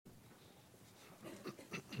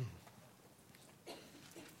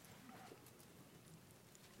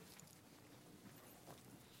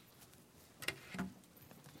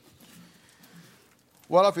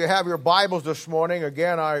Well, if you have your Bibles this morning,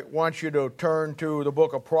 again, I want you to turn to the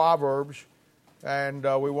book of Proverbs, and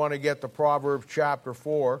we want to get to Proverbs chapter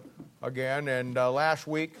 4 again. And last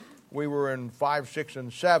week we were in 5, 6,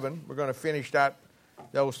 and 7. We're going to finish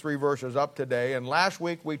those three verses up today. And last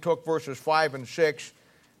week we took verses 5 and 6,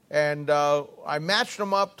 and I matched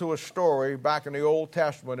them up to a story back in the Old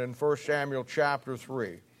Testament in 1 Samuel chapter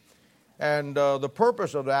 3. And the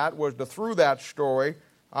purpose of that was to, through that story,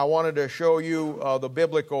 I wanted to show you the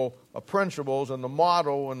biblical principles and the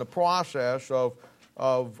model and the process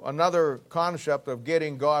of another concept of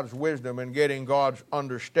getting God's wisdom and getting God's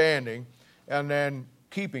understanding and then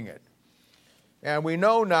keeping it. And we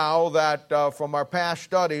know now that from our past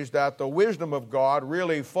studies that the wisdom of God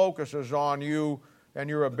really focuses on you and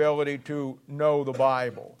your ability to know the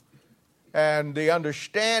Bible. And the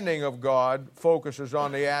understanding of God focuses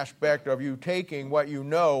on the aspect of you taking what you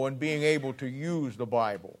know and being able to use the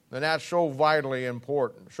Bible. And that's so vitally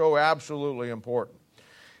important, so absolutely important.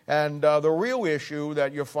 And the real issue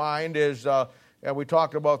that you find is, and we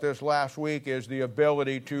talked about this last week, is the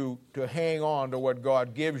ability to hang on to what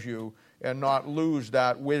God gives you and not lose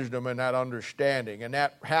that wisdom and that understanding. And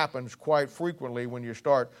that happens quite frequently when you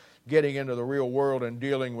start getting into the real world and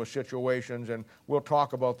dealing with situations, and we'll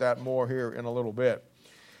talk about that more here in a little bit.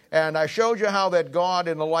 And I showed you how that God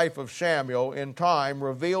in the life of Samuel in time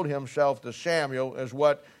revealed himself to Samuel as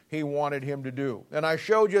what he wanted him to do. And I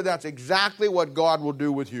showed you that's exactly what God will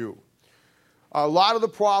do with you. A lot of the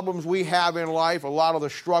problems we have in life, a lot of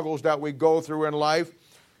the struggles that we go through in life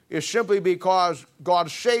is simply because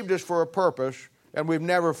God saved us for a purpose and we've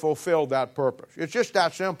never fulfilled that purpose. It's just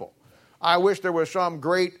that simple. I wish there was some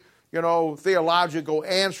great theological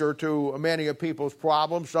answer to many of people's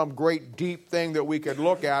problems, some great deep thing that we could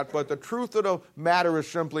look at, but the truth of the matter is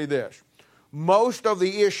simply this. Most of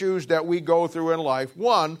the issues that we go through in life,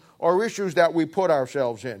 one, are issues that we put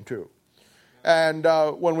ourselves into. And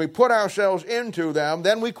when we put ourselves into them,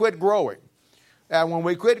 then we quit growing. And when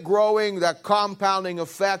we quit growing, that compounding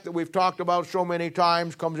effect that we've talked about so many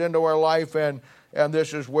times comes into our life, and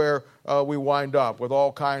this is where we wind up with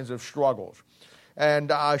all kinds of struggles.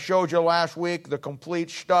 And I showed you last week the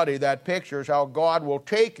complete study that pictures how God will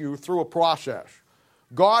take you through a process.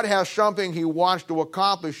 God has something He wants to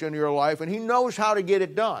accomplish in your life, and He knows how to get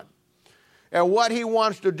it done. And what He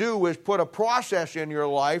wants to do is put a process in your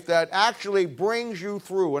life that actually brings you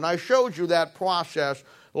through. And I showed you that process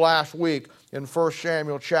last week in 1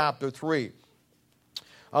 Samuel chapter 3.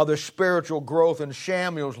 The spiritual growth in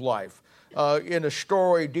Samuel's life, in a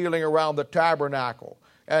story dealing around the tabernacle,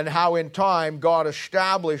 and how in time God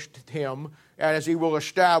established him, and as He will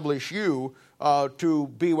establish you, to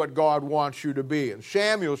be what God wants you to be. In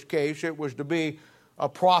Samuel's case, it was to be a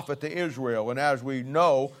prophet to Israel. And as we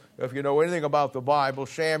know, if you know anything about the Bible,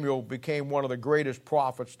 Samuel became one of the greatest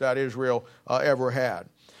prophets that Israel ever had.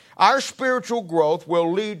 Our spiritual growth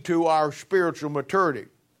will lead to our spiritual maturity,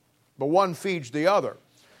 but one feeds the other.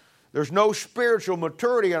 There's no spiritual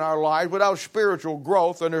maturity in our lives without spiritual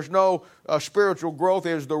growth, and there's no spiritual growth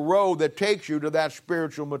is the road that takes you to that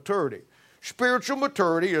spiritual maturity. Spiritual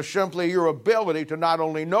maturity is simply your ability to not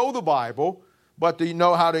only know the Bible, but to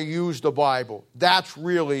know how to use the Bible. That's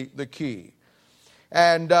really the key.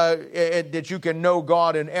 And that you can know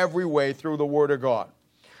God in every way through the Word of God.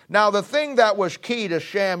 Now, the thing that was key to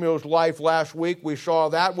Samuel's life last week, we saw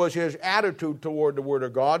that was his attitude toward the Word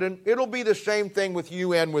of God, and it'll be the same thing with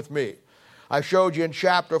you and with me. I showed you in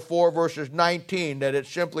chapter 4, verses 19, that it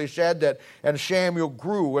simply said that, and Samuel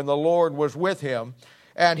grew, and the Lord was with him,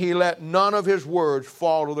 and he let none of his words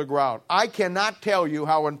fall to the ground. I cannot tell you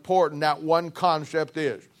how important that one concept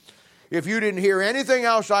is. If you didn't hear anything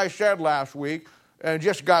else I said last week, and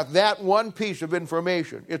just got that one piece of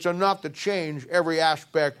information, it's enough to change every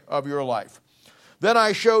aspect of your life. Then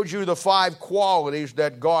I showed you the 5 qualities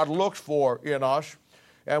that God looks for in us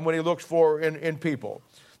and when He looks for in people.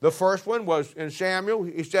 The first one was in Samuel,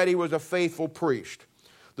 he said he was a faithful priest.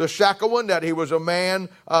 The second one, that he was a man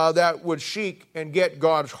that would seek and get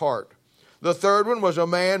God's heart. The third one was a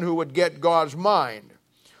man who would get God's mind.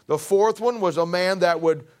 The fourth one was a man that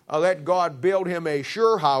would let God build him a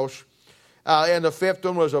sure house. And the fifth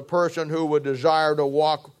one was a person who would desire to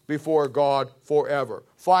walk before God forever.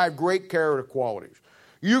 5 great character qualities.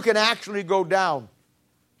 You can actually go down,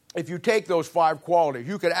 if you take those 5 qualities,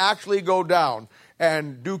 you can actually go down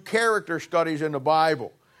and do character studies in the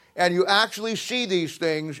Bible. And you actually see these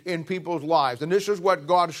things in people's lives. And this is what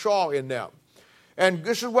God saw in them. And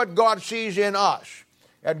this is what God sees in us.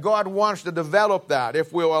 And God wants to develop that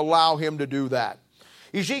if we'll allow Him to do that.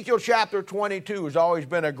 Ezekiel chapter 22 has always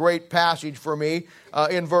been a great passage for me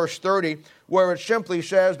in verse 30, where it simply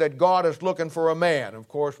says that God is looking for a man. Of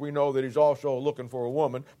course, we know that he's also looking for a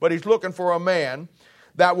woman, but he's looking for a man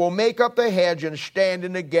that will make up the hedge and stand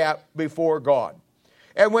in the gap before God.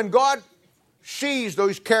 And when God sees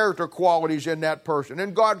those character qualities in that person,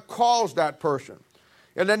 and God calls that person,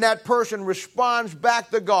 and then that person responds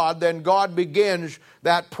back to God, then God begins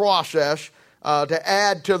that process to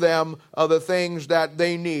add to them the things that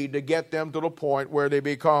they need to get them to the point where they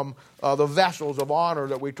become the vessels of honor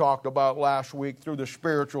that we talked about last week through the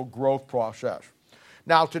spiritual growth process.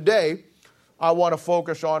 Now today, I want to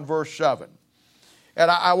focus on verse 7. And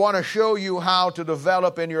I want to show you how to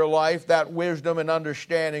develop in your life that wisdom and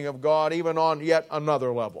understanding of God, even on yet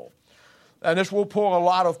another level. And this will pull a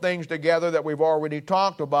lot of things together that we've already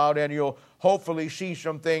talked about, and you'll hopefully see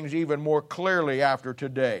some things even more clearly after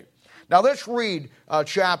today. Now let's read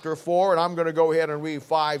chapter 4, and I'm going to go ahead and read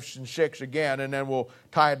 5 and 6 again, and then we'll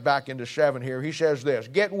tie it back into 7 here. He says this,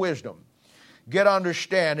 "Get wisdom, get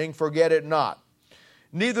understanding, forget it not.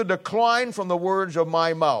 Neither decline from the words of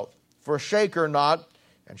my mouth. Forsake her not,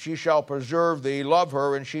 and she shall preserve thee. Love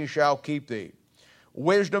her, and she shall keep thee.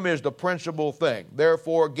 Wisdom is the principal thing.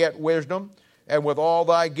 Therefore get wisdom, and with all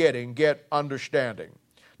thy getting, get understanding."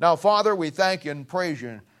 Now, Father, we thank you and praise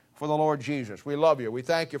you for the Lord Jesus. We love you. We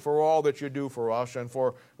thank you for all that you do for us and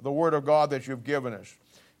for the Word of God that you've given us.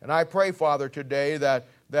 And I pray, Father, today that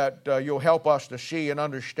you'll help us to see and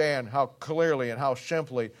understand how clearly and how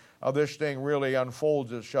simply this thing really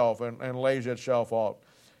unfolds itself and lays itself out.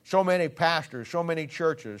 So many pastors, so many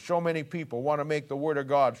churches, so many people want to make the Word of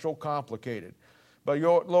God so complicated. But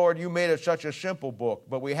Lord, you made it such a simple book,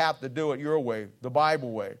 but we have to do it your way, the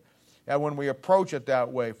Bible way. And when we approach it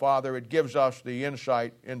that way, Father, it gives us the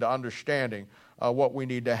insight into understanding what we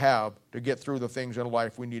need to have to get through the things in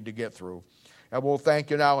life we need to get through. And we'll thank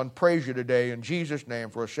you now and praise you today. In Jesus' name,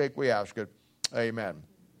 for his sake we ask it. Amen.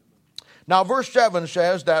 Now, verse 7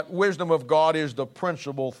 says that wisdom of God is the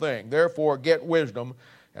principal thing. Therefore, get wisdom,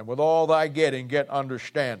 and with all thy getting, get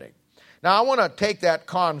understanding. Now, I want to take that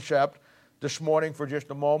concept this morning for just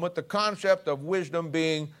a moment, the concept of wisdom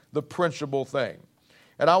being the principal thing.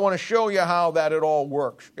 And I want to show you how that it all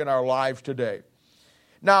works in our lives today.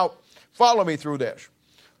 Now, follow me through this.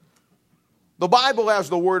 The Bible, as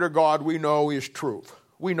the Word of God, we know is truth.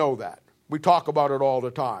 We know that. We talk about it all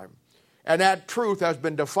the time. And that truth has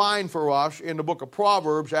been defined for us in the book of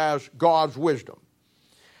Proverbs as God's wisdom.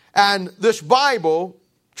 And this Bible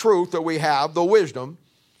truth that we have, the wisdom,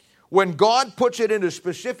 when God puts it into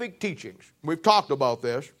specific teachings, we've talked about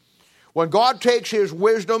this, when God takes his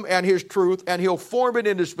wisdom and his truth and he'll form it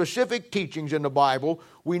into specific teachings in the Bible,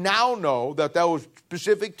 we now know that those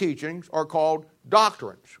specific teachings are called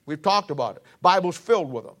doctrines. We've talked about it. Bible's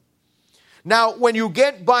filled with them. Now, when you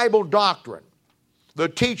get Bible doctrine, the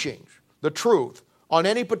teachings, the truth on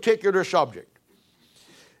any particular subject,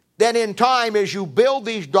 then in time as you build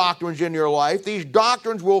these doctrines in your life, these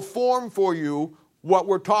doctrines will form for you what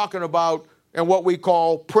we're talking about and what we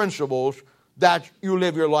call principles that you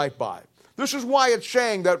live your life by. This is why it's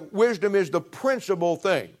saying that wisdom is the principal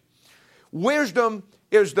thing. Wisdom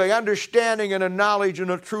is the understanding and the knowledge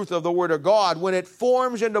and the truth of the Word of God. When it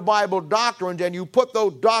forms into Bible doctrines and you put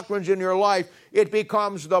those doctrines in your life, it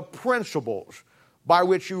becomes the principles by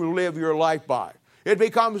which you live your life by. It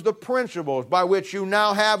becomes the principles by which you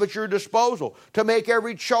now have at your disposal to make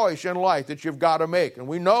every choice in life that you've got to make. And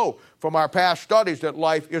we know from our past studies that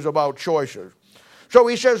life is about choices. So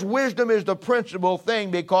he says wisdom is the principal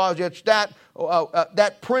thing because it's that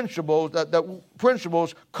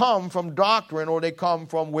principles come from doctrine or they come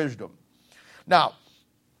from wisdom. Now,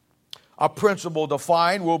 a principle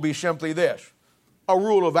defined will be simply this, a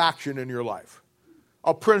rule of action in your life.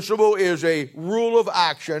 A principle is a rule of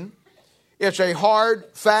action. It's a hard,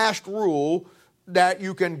 fast rule that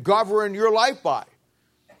you can govern your life by.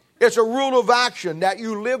 It's a rule of action that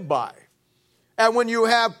you live by. And when you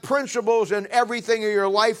have principles in everything in your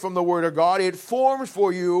life from the Word of God, it forms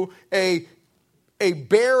for you a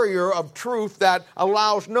barrier of truth that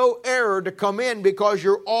allows no error to come in because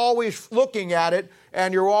you're always looking at it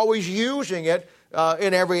and you're always using it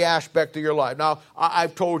in every aspect of your life. Now,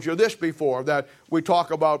 I've told you this before, that we talk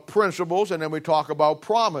about principles and then we talk about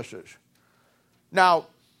promises. Now,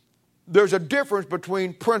 there's a difference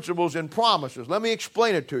between principles and promises. Let me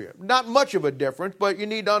explain it to you. Not much of a difference, but you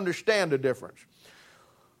need to understand the difference.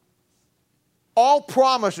 All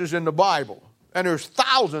promises in the Bible, and there's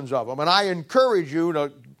thousands of them, and I encourage you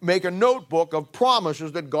to make a notebook of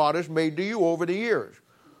promises that God has made to you over the years.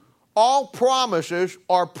 All promises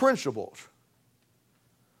are principles,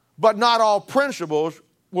 but not all principles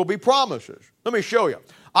will be promises. Let me show you.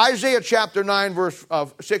 Isaiah chapter 9, verse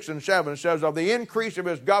 6 and 7 says, of the increase of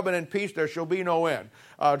his government and peace there shall be no end,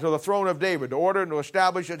 to the throne of David, to order and to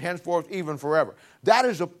establish it henceforth even forever. That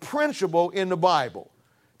is a principle in the Bible.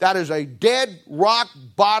 That is a dead, rock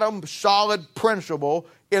bottom, solid principle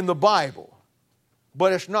in the Bible.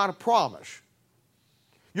 But it's not a promise.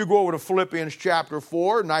 You go over to Philippians chapter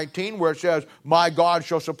 4, 19, where it says, my God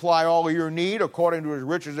shall supply all of your need according to his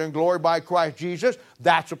riches and glory by Christ Jesus.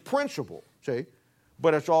 That's a principle, see?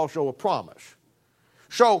 But it's also a promise.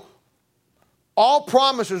 So, all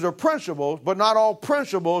promises are principles, but not all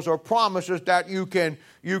principles are promises that you can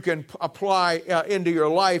apply into your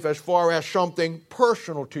life as far as something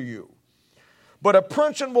personal to you. But a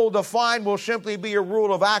principle defined will simply be a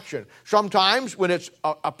rule of action. Sometimes when it's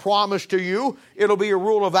a promise to you, it'll be a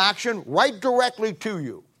rule of action right directly to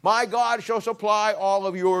you. My God shall supply all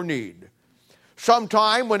of your need.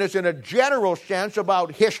 Sometime when it's in a general sense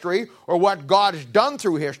about history or what God has done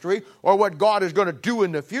through history or what God is going to do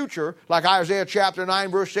in the future, like Isaiah chapter 9,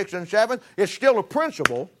 verse 6 and 7, it's still a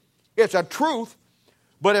principle. It's a truth,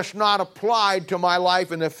 but it's not applied to my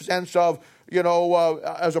life in the sense of,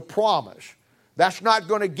 as a promise. That's not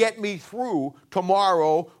going to get me through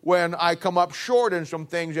tomorrow when I come up short in some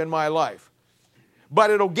things in my life. But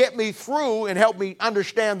it'll get me through and help me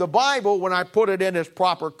understand the Bible when I put it in its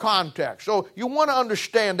proper context. So you want to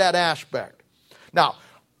understand that aspect. Now,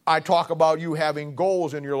 I talk about you having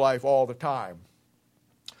goals in your life all the time.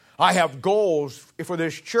 I have goals for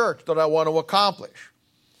this church that I want to accomplish.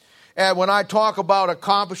 And when I talk about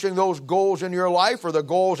accomplishing those goals in your life or the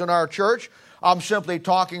goals in our church, I'm simply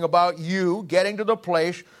talking about you getting to the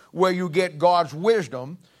place where you get God's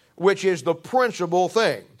wisdom, which is the principal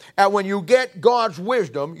thing. And when you get God's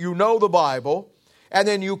wisdom, you know the Bible, and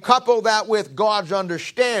then you couple that with God's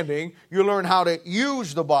understanding, you learn how to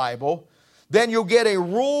use the Bible, then you'll get a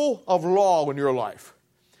rule of law in your life.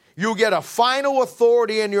 You get a final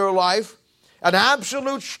authority in your life, an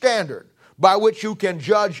absolute standard by which you can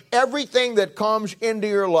judge everything that comes into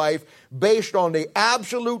your life based on the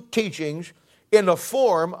absolute teachings in the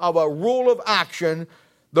form of a rule of action,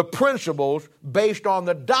 the principles based on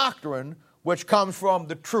the doctrine which comes from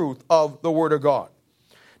the truth of the Word of God.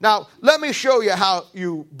 Now, let me show you how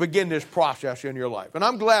you begin this process in your life. And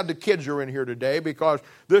I'm glad the kids are in here today because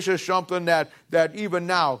this is something that even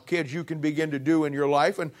now, kids, you can begin to do in your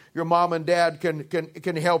life, and your mom and dad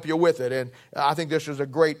can help you with it. And I think this is a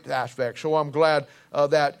great aspect. So I'm glad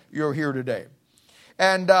that you're here today.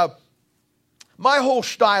 And my whole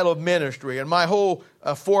style of ministry and my whole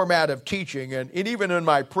format of teaching and even in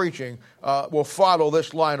my preaching will follow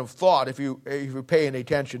this line of thought if you pay any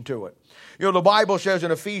attention to it. The Bible says in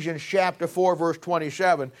Ephesians chapter 4, verse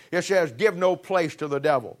 27, it says, give no place to the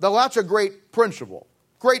devil. Now, that's a great principle.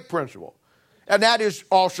 And that is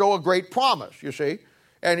also a great promise, you see.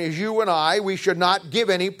 And as you and I, we should not give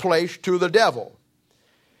any place to the devil.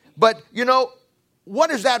 But, what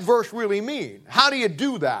does that verse really mean? How do you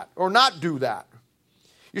do that or not do that?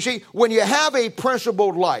 You see, when you have a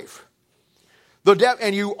principled life,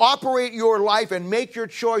 and you operate your life and make your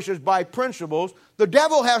choices by principles, the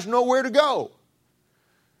devil has nowhere to go.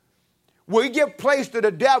 We give place to the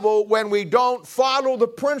devil when we don't follow the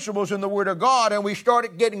principles in the Word of God and we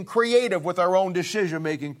start getting creative with our own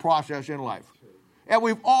decision-making process in life. And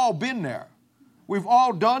we've all been there. We've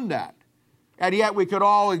all done that. And yet we could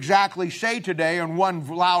all exactly say today in one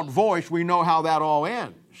loud voice, we know how that all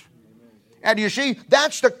ends. And you see,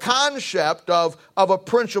 that's the concept of a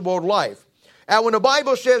principled life. And when the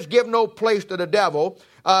Bible says give no place to the devil,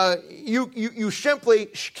 you simply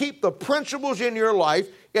keep the principles in your life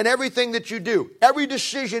in everything that you do. Every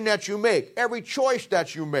decision that you make, every choice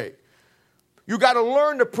that you make. You got to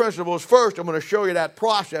learn the principles first. I'm going to show you that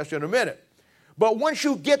process in a minute. But once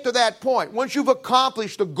you get to that point, once you've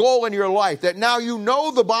accomplished the goal in your life, that now you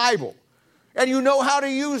know the Bible, and you know how to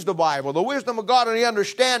use the Bible, the wisdom of God and the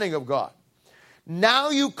understanding of God, now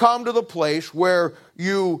you come to the place where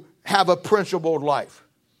you have a principled life.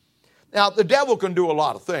 Now, the devil can do a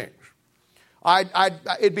lot of things.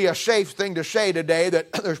 It'd be a safe thing to say today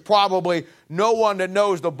that there's probably no one that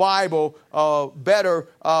knows the Bible better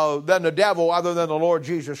than the devil other than the Lord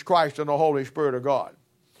Jesus Christ and the Holy Spirit of God.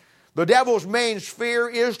 The devil's main sphere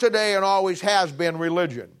is today and always has been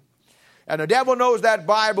religion. And the devil knows that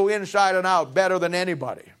Bible inside and out better than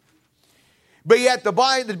anybody. But yet the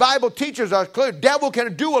Bible teaches us clearly, the devil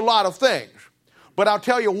can do a lot of things. But I'll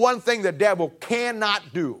tell you one thing the devil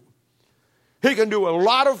cannot do. He can do a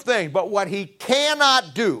lot of things, but what he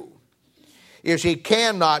cannot do is he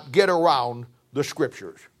cannot get around the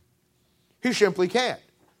Scriptures. He simply can't.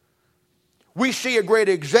 We see a great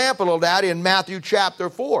example of that in Matthew chapter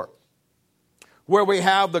 4, where we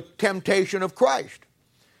have the temptation of Christ.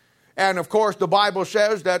 And of course, the Bible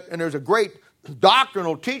says that, and there's a great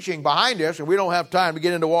doctrinal teaching behind this, and we don't have time to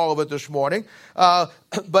get into all of it this morning,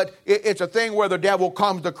 but it's a thing where the devil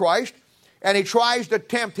comes to Christ, and he tries to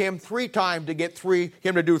tempt him 3 times to get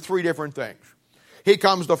him to do 3 different things. He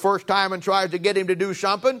comes the first time and tries to get him to do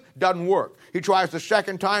something, doesn't work. He tries the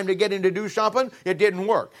second time to get him to do something, it didn't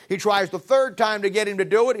work. He tries the third time to get him to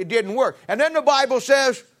do it, it didn't work. And then the Bible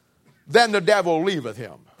says, then the devil leaveth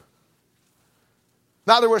him.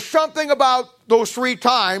 Now there was something about those 3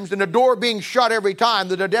 times and the door being shut every time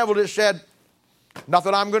that the devil just said,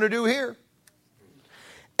 nothing I'm going to do here.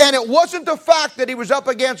 And it wasn't the fact that he was up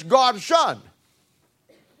against God's Son.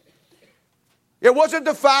 It wasn't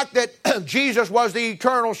the fact that Jesus was the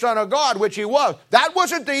eternal Son of God, which he was. That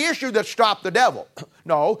wasn't the issue that stopped the devil.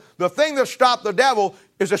 No, the thing that stopped the devil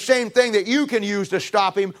is the same thing that you can use to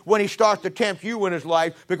stop him when he starts to tempt you in his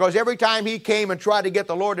life, because every time he came and tried to get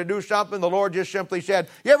the Lord to do something, the Lord just simply said,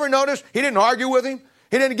 you ever notice he didn't argue with him?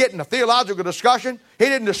 He didn't get in a theological discussion. He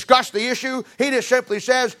didn't discuss the issue. He just simply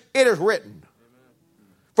says, it is written.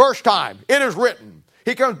 First time, it is written.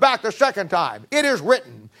 He comes back the second time, it is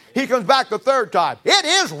written. He comes back the third time, it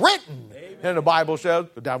is written. Amen. And the Bible says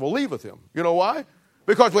the devil leaveth him. You know why?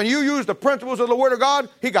 Because when you use the principles of the Word of God,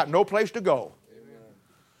 he got no place to go. Amen.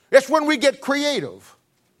 It's when we get creative.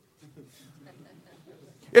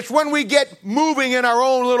 It's when we get moving in our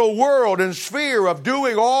own little world and sphere of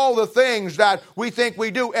doing all the things that we think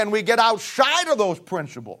we do, and we get outside of those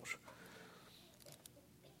principles.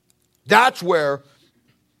 That's where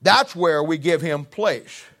we give him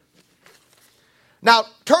place. Now,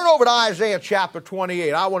 turn over to Isaiah chapter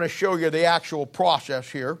 28. I want to show you the actual process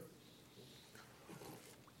here,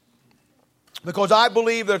 because I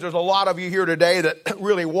believe that there's a lot of you here today that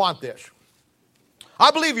really want this.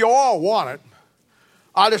 I believe you all want it.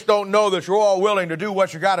 I just don't know that you're all willing to do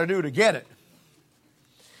what you got to do to get it.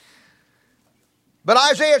 But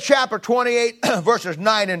Isaiah chapter 28, verses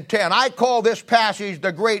 9 and 10, I call this passage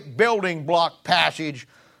the great building block passage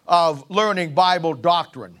of learning Bible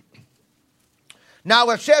doctrine.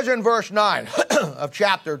 Now it says in verse 9 of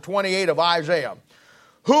chapter 28 of Isaiah,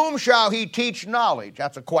 whom shall he teach knowledge?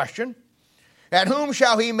 That's a question. And whom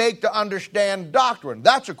shall he make to understand doctrine?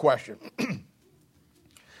 That's a question.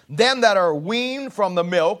 Them that are weaned from the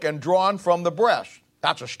milk and drawn from the breast.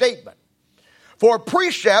 That's a statement. For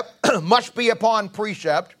precept must be upon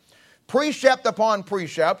precept, precept upon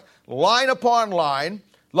precept, line upon line,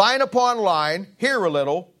 line upon line, here a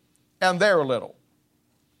little and there a little.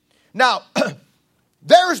 Now,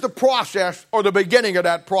 there's the process, or the beginning of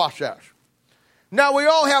that process. Now, we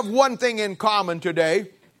all have one thing in common today,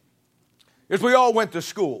 is we all went to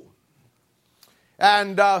school.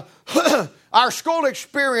 And our school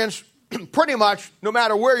experience, pretty much, no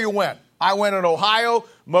matter where you went. I went in Ohio,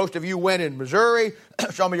 most of you went in Missouri,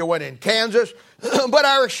 some of you went in Kansas, but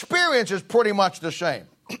our experience is pretty much the same.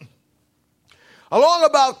 Along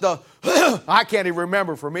about I can't even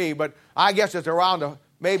remember for me, but I guess it's around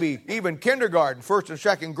maybe even kindergarten, 1st and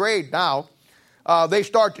 2nd grade now, they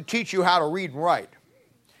start to teach you how to read and write.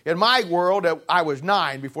 In my world, I was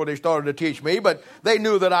 9 before they started to teach me, but they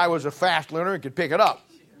knew that I was a fast learner and could pick it up.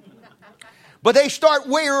 But they start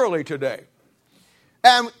way early today.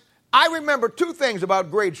 And I remember 2 things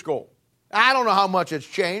about grade school. I don't know how much it's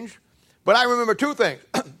changed, but I remember 2 things.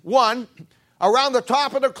 One, around the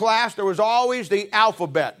top of the class, there was always the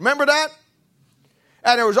alphabet. Remember that?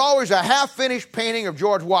 And there was always a half-finished painting of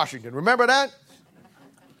George Washington. Remember that?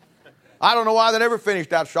 I don't know why they never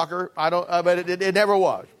finished that sucker. But it never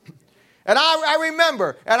was. And I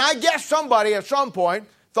remember, and I guess somebody at some point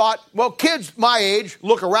thought, well, kids my age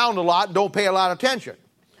look around a lot and don't pay a lot of attention.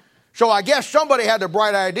 So I guess somebody had the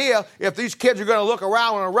bright idea, if these kids are going to look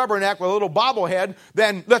around on a rubberneck with a little bobblehead,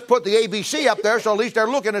 then let's put the ABC up there so at least they're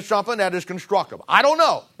looking at something that is constructive. I don't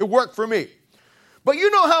know. It worked for me. But you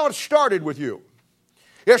know how it started with you.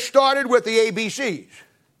 It started with the ABCs.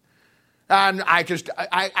 And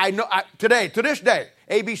I know, today, to this day,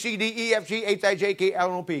 A, B, C, D, E, F, G, H, I, J, K, L,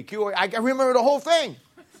 M, N, P, Q, R, I remember the whole thing.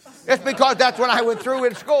 It's because that's what I went through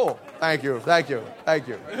in school. Thank you.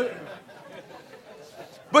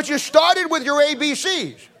 But you started with your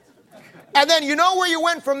ABCs. And then you know where you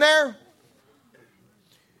went from there?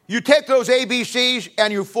 You take those ABCs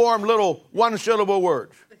and you form little one-syllable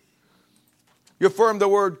words. You form the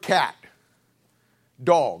word cat,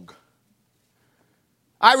 dog.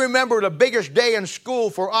 I remember the biggest day in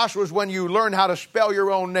school for us was when you learned how to spell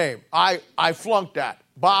your own name. I flunked that.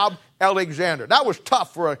 Bob Alexander. That was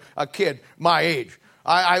tough for a kid my age.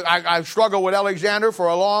 I struggled with Alexander for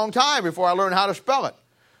a long time before I learned how to spell it.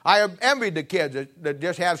 I envied the kids that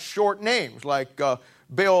just have short names like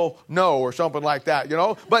Bill No or something like that, you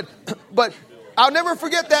know. But I'll never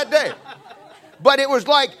forget that day. But it was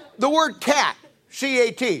like the word cat,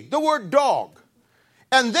 C-A-T, the word dog.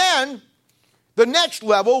 And then the next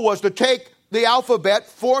level was to take the alphabet,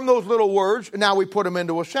 form those little words, and now we put them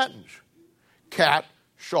into a sentence. Cat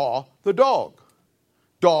saw the dog.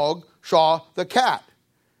 Dog saw the cat.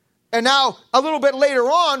 And now, a little bit later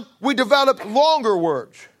on, we developed longer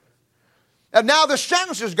words. And now the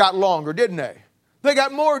sentences got longer, didn't they? They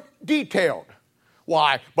got more detailed.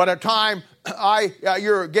 Why? By the time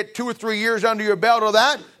you get 2 or 3 years under your belt of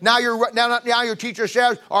that, now your teacher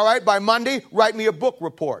says, all right, by Monday, write me a book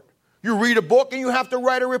report. You read a book and you have to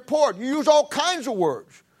write a report. You use all kinds of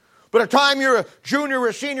words. By the time you're a junior or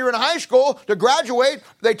a senior in high school to graduate,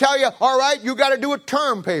 they tell you, all right, you got to do a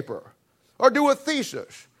term paper or do a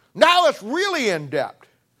thesis. Now it's really in depth.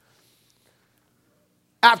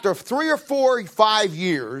 After 3 or 4 or 5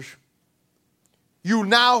 years, you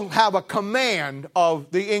now have a command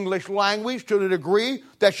of the English language to the degree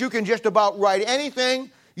that you can just about write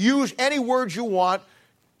anything, use any words you want,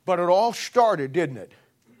 but it all started, didn't it,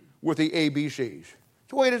 with the ABCs. It's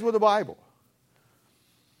the way it is with the Bible.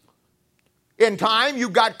 In time, you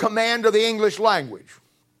got command of the English language.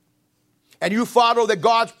 And you follow the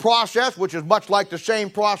God's process, which is much like the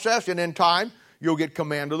same process, and in time, you'll get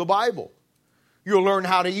command of the Bible. You'll learn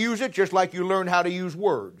how to use it just like you learn how to use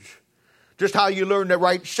words. Just how you learn to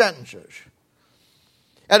write sentences.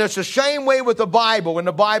 And it's the same way with the Bible and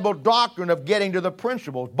the Bible doctrine of getting to the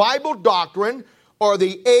principles. Bible doctrine are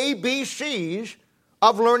the ABCs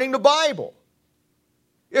of learning the Bible.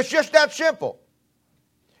 It's just that simple.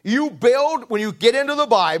 You build, when you get into the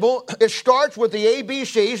Bible, it starts with the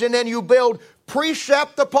ABCs, and then you build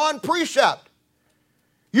precept upon precept.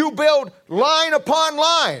 You build line upon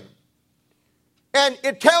line. And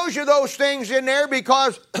it tells you those things in there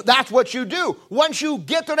because that's what you do. Once you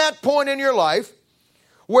get to that point in your life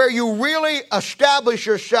where you really establish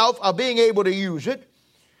yourself of being able to use it,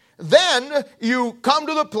 then you come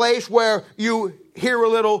to the place where you hear a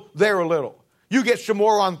little, there a little. You get some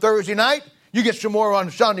more on Thursday night. You get some more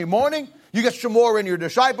on Sunday morning. You get some more in your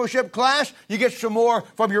discipleship class. You get some more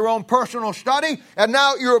from your own personal study. And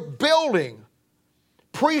now you're building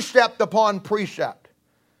precept upon precept.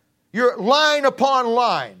 You're line upon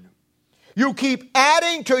line. You keep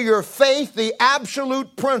adding to your faith the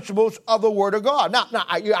absolute principles of the Word of God. Now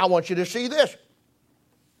I want you to see this.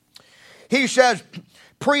 He says,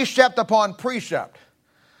 precept upon precept,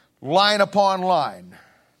 line upon line.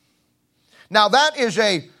 Now that is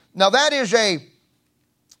a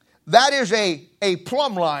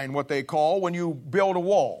plumb line, what they call when you build a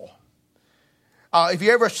wall. If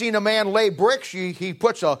you ever seen a man lay bricks, he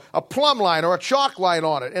puts a plumb line or a chalk line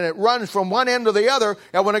on it, and it runs from one end to the other.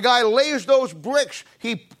 And when a guy lays those bricks,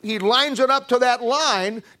 he lines it up to that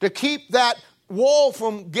line to keep that wall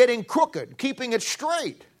from getting crooked, keeping it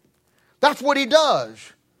straight. That's what he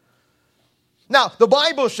does. Now, the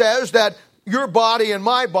Bible says that your body and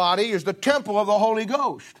my body is the temple of the Holy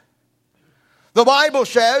Ghost. The Bible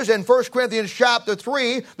says in 1 Corinthians chapter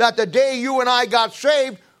 3 that the day you and I got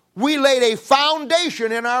saved, we laid a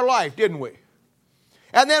foundation in our life, didn't we?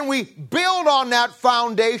 And then we build on that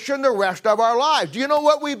foundation the rest of our lives. Do you know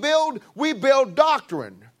what we build? We build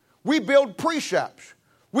doctrine. We build precepts.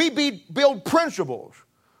 We build principles.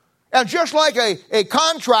 And just like a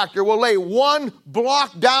contractor will lay one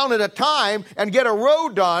block down at a time and get a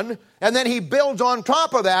road done, and then he builds on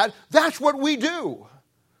top of that, that's what we do.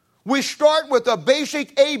 We start with the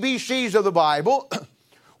basic ABCs of the Bible.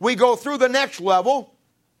 We go through the next level.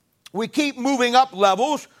 We keep moving up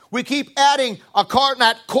levels. We keep adding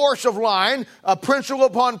that course of line, principle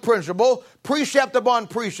upon principle, precept upon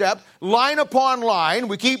precept, line upon line.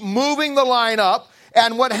 We keep moving the line up.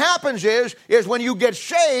 And what happens is when you get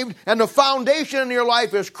saved and the foundation in your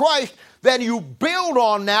life is Christ, then you build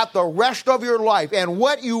on that the rest of your life. And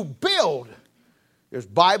what you build is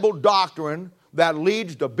Bible doctrine that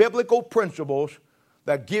leads to biblical principles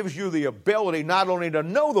that gives you the ability not only to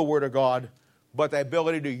know the Word of God, but the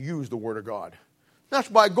ability to use the Word of God. That's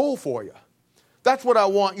my goal for you. That's what I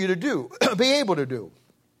want you to do, be able to do.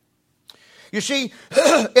 You see,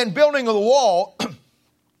 in building a wall,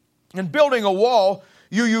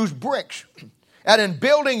 you use bricks. And in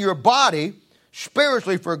building your body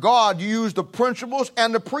spiritually for God, you use the principles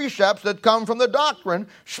and the precepts that come from the doctrine,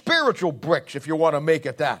 spiritual bricks, if you want to make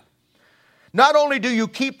it that. Not only do you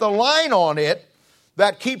keep the line on it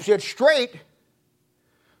that keeps it straight,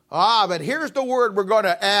 But here's the word we're going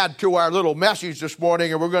to add to our little message this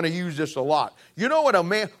morning, and we're going to use this a lot. You know what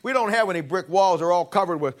we don't have any brick walls. They're all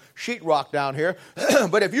covered with sheetrock down here.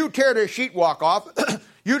 But if you tear the sheetrock off,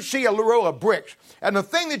 you'd see a row of bricks. And the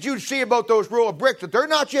thing that you'd see about those row of bricks, that they're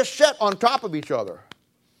not just set on top of each other.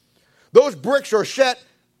 Those bricks are set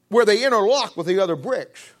where they interlock with the other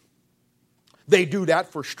bricks. They do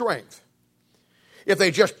that for strength. If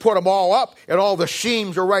they just put them all up and all the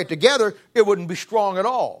seams are right together, it wouldn't be strong at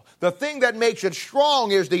all. The thing that makes it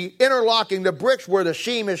strong is the interlocking the bricks where the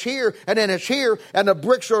seam is here and then it's here and the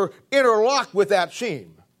bricks are interlocked with that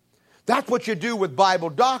seam. That's what you do with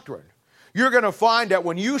Bible doctrine. You're going to find that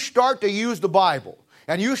when you start to use the Bible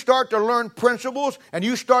and you start to learn principles and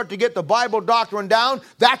you start to get the Bible doctrine down,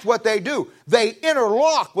 that's what they do. They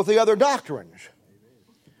interlock with the other doctrines.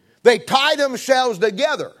 They tie themselves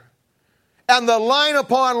together. And the line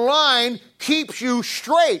upon line keeps you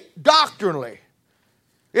straight doctrinally.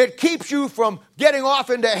 It keeps you from getting off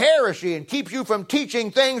into heresy and keeps you from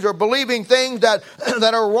teaching things or believing things that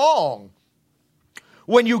are wrong.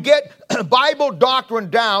 When you get Bible doctrine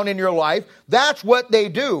down in your life, that's what they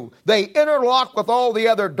do. They interlock with all the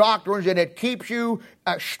other doctrines and it keeps you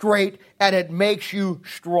straight and it makes you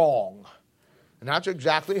strong. And that's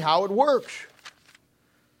exactly how it works.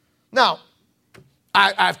 Now,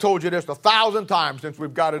 I've told you this 1,000 times since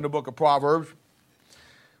we've got in the book of Proverbs.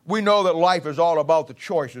 We know that life is all about the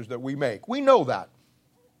choices that we make. We know that.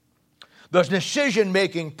 The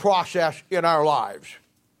decision-making process in our lives.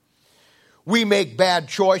 We make bad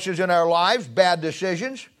choices in our lives, bad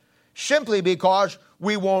decisions, simply because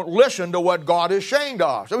we won't listen to what God is saying to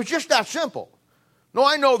us. It was just that simple. No,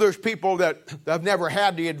 I know there's people that have never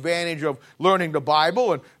had the advantage of learning the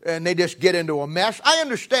Bible and they just get into a mess. I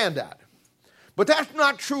understand that. But that's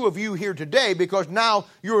not true of you here today because now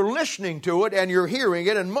you're listening to it and you're hearing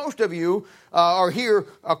it, and most of you are here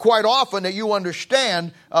quite often that you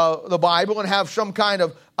understand the Bible and have some kind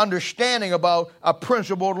of understanding about a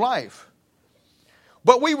principled life.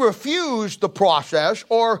 But we refuse the process,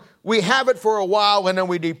 or we have it for a while and then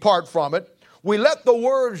we depart from it. We let the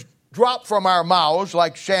words drop from our mouths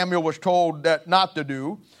like Samuel was told that not to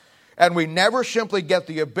do. And we never simply get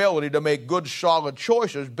the ability to make good, solid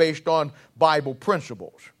choices based on Bible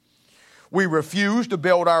principles. We refuse to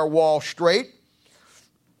build our wall straight.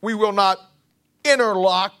 We will not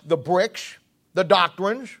interlock the bricks, the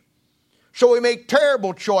doctrines. So we make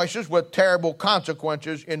terrible choices with terrible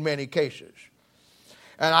consequences in many cases.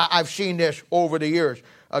 And I've seen this over the years.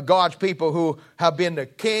 God's people who have been the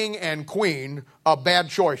king and queen of bad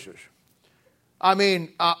choices. I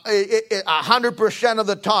mean, 100% of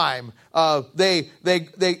the time,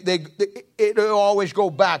 it always go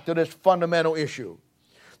back to this fundamental issue.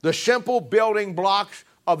 The simple building blocks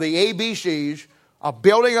of the ABCs of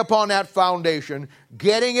building upon that foundation,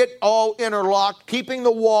 getting it all interlocked, keeping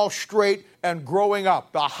the wall straight, and growing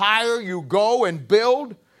up. The higher you go and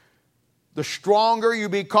build, the stronger you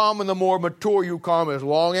become and the more mature you come, as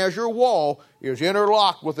long as your wall is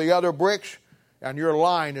interlocked with the other bricks and your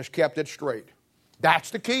line has kept it straight.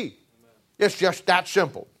 That's the key. It's just that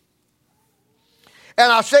simple.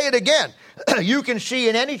 And I'll say it again. You can see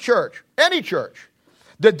in any church,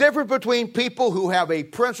 the difference between people who have a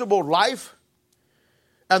principled life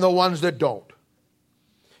and the ones that don't.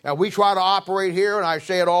 And we try to operate here, and I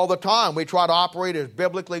say it all the time, we try to operate as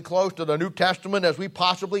biblically close to the New Testament as we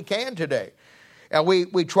possibly can today. And we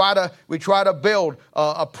try to build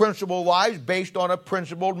a principled life based on a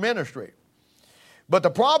principled ministry. But the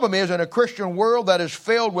problem is, in a Christian world that is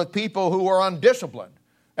filled with people who are undisciplined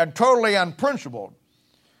and totally unprincipled,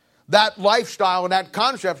 that lifestyle and that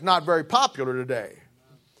concept is not very popular today.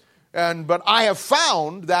 But I have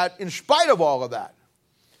found that in spite of all of that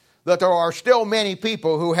there are still many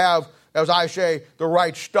people who have, as I say, the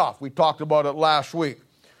right stuff. We talked about it last week,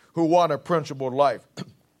 who want a principled life.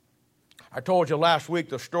 I told you last week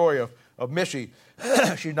the story of Missy.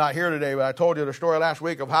 She's not here today, but I told you the story last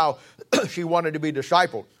week of how she wanted to be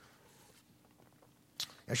discipled.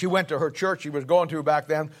 And she went to her church she was going to back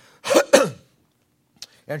then,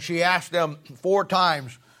 and she asked them 4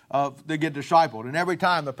 times to get discipled. And every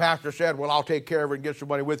time the pastor said, well, I'll take care of it and get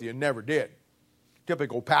somebody with you, and never did.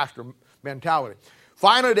 Typical pastor mentality.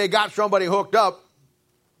 Finally, they got somebody hooked up.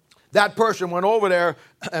 That person went over there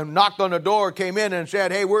and knocked on the door, came in and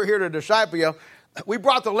said, hey, we're here to disciple you. We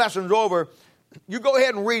brought the lessons over. You go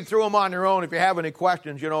ahead and read through them on your own. If you have any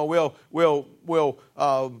questions, we'll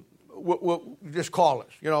just call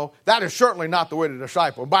us. That is certainly not the way to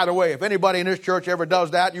disciple. And by the way, if anybody in this church ever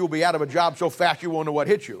does that, you'll be out of a job so fast you won't know what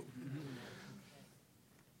hit you.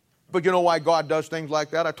 But you know why God does things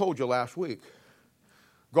like that? I told you last week.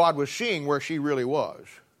 God was seeing where she really was.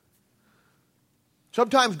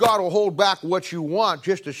 Sometimes God will hold back what you want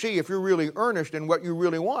just to see if you're really earnest in what you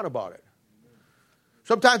really want about it.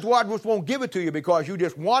 Sometimes God just won't give it to you because you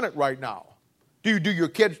just want it right now. Do you do your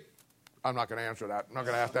kids? I'm not going to answer that. I'm not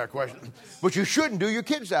going to ask that question. But you shouldn't do your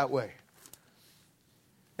kids that way.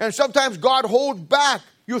 And sometimes God holds back.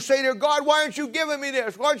 You'll say to God, why aren't you giving me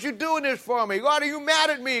this? Why aren't you doing this for me? God, are you mad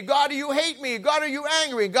at me? God, do you hate me? God, are you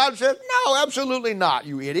angry? And God says, no, absolutely not,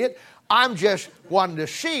 you idiot. I'm just wanting to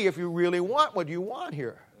see if you really want what you want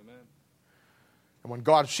here. Amen. And when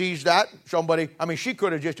God sees that, she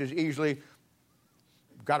could have just as easily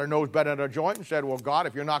got her nose bent in a joint and said, well, God,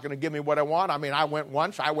 if you're not going to give me what I want, I went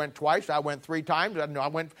once, I went twice, I went 3 times, I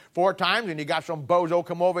went 4 times, and you got some bozo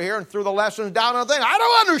come over here and threw the lessons down on the thing. I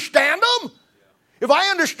don't understand them. If I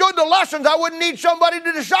understood the lessons, I wouldn't need somebody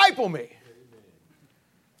to disciple me.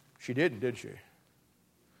 She didn't, did she?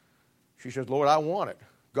 She says, Lord, I want it.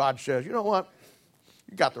 God says, you know what?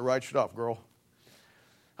 You got the right stuff, girl.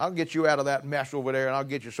 I'll get you out of that mess over there, and I'll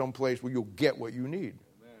get you someplace where you'll get what you need.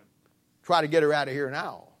 Try to get her out of here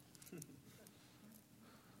now.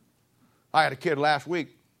 I had a kid last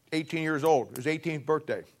week, 18 years old. His 18th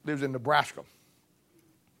birthday. Lives in Nebraska.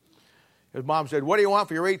 His mom said, what do you want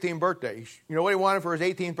for your 18th birthday? You know what he wanted for his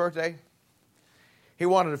 18th birthday? He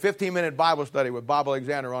wanted a 15-minute Bible study with Bob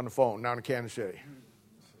Alexander on the phone down in Kansas City.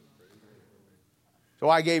 So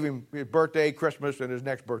I gave him his birthday, Christmas, and his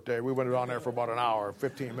next birthday. We went on there for about an hour,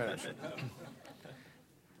 15 minutes.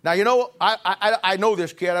 Now, you know, I know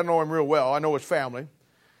this kid. I know him real well. I know his family.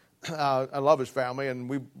 I love his family, and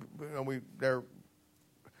they're.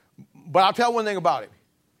 But I'll tell you one thing about him.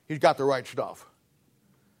 He's got the right stuff.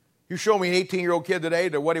 You show me an 18-year-old kid today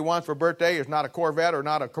that what he wants for birthday is not a Corvette or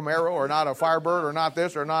not a Camaro or not a Firebird or not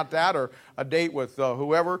this or not that or a date with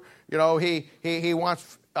whoever. You know, he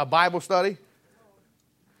wants a Bible study.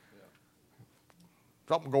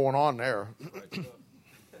 Something going on there.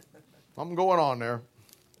 Something going on there.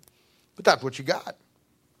 But that's what you got.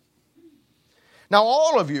 Now,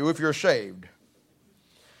 all of you, if you're saved,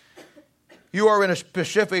 you are in a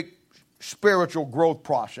specific spiritual growth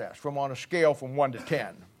process on a scale from 1 to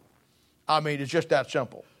 10. It's just that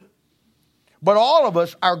simple. But all of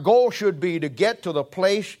us, our goal should be to get to the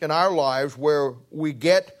place in our lives where we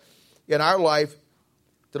get in our life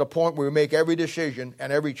to the point where we make every decision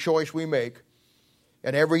and every choice we make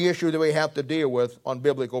and every issue that we have to deal with on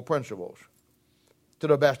biblical principles to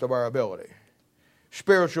the best of our ability.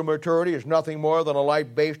 Spiritual maturity is nothing more than a life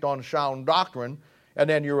based on sound doctrine and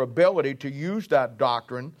then your ability to use that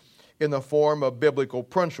doctrine in the form of biblical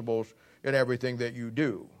principles in everything that you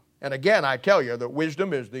do. And again, I tell you that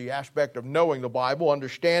wisdom is the aspect of knowing the Bible.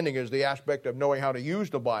 Understanding is the aspect of knowing how to use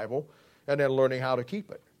the Bible and then learning how to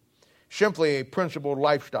keep it. Simply a principled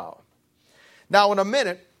lifestyle. Now, in a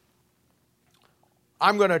minute,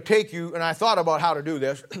 I'm going to take you, and I thought about how to do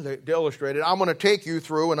this, to illustrate it. I'm going to take you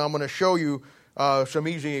through, and I'm going to show you some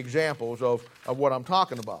easy examples of what I'm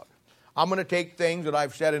talking about. I'm going to take things that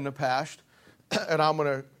I've said in the past, and I'm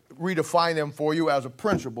going to redefine them for you as a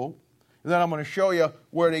principle, and then I'm going to show you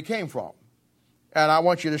where they came from. And I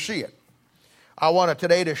want you to see it. I want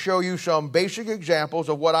today to show you some basic examples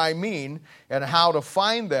of what I mean and how to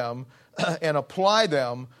find them and apply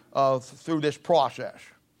them through this process.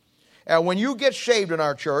 And when you get saved in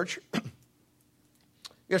our church,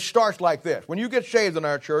 it starts like this. When you get saved in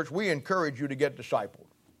our church, we encourage you to get discipled.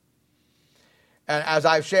 And as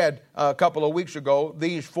I've said a couple of weeks ago,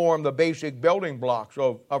 these form the basic building blocks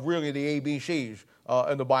of really the ABCs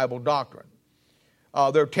in the Bible doctrine.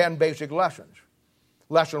 There are 10 basic lessons.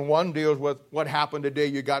 Lesson 1 deals with what happened the day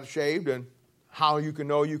you got saved and how you can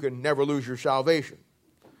know you can never lose your salvation.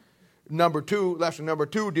 Lesson number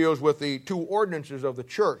 2 deals with the 2 ordinances of the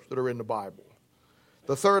church that are in the Bible.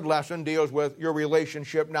 The 3rd lesson deals with your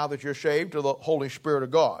relationship now that you're saved to the Holy Spirit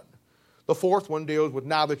of God. The 4th one deals with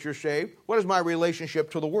now that you're saved, what is my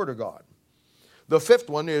relationship to the Word of God? The 5th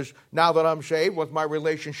one is now that I'm saved, what's my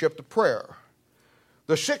relationship to prayer?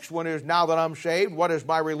 The 6th one is now that I'm saved, what is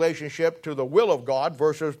my relationship to the will of God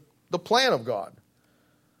versus the plan of God?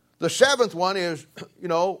 The 7th one is,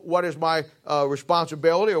 what is my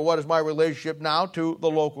responsibility or what is my relationship now to the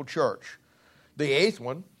local church? The 8th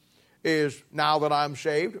one is now that I'm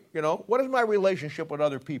saved, what is my relationship with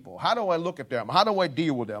other people? How do I look at them? How do I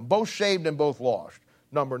deal with them? Both saved and both lost.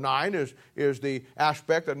 Number 9 is the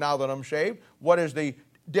aspect of now that I'm saved, what is the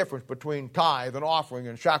difference between tithe and offering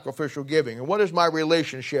and sacrificial giving? And what is my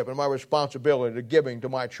relationship and my responsibility to giving to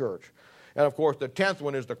my church? And, of course, the 10th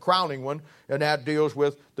one is the crowning one, and that deals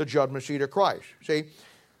with the judgment seat of Christ. See,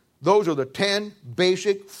 those are the 10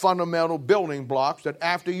 basic fundamental building blocks that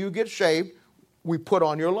after you get saved, we put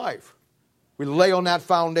on your life. We lay on that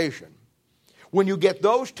foundation. When you get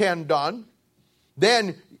those 10 done,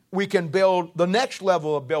 then we can build the next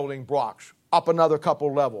level of building blocks up another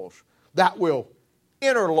couple levels. That will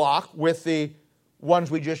interlock with the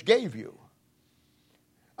ones we just gave you.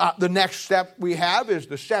 The next step we have is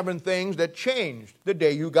the 7 things that changed the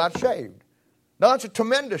day you got saved. Now, that's a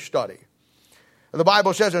tremendous study. The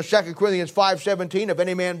Bible says in 2 Corinthians 5:17, if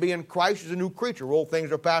any man be in Christ, is a new creature. Old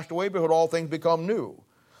things are passed away, behold, all things become new.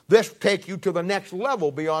 This takes you to the next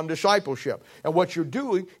level beyond discipleship. And what you're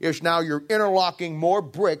doing is now you're interlocking more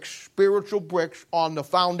bricks, spiritual bricks, on the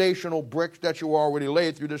foundational bricks that you already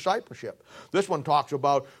laid through discipleship. This one talks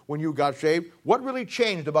about when you got saved, what really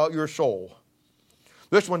changed about your soul?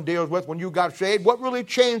 This one deals with when you got saved, what really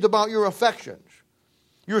changed about your affections,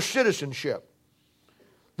 your citizenship,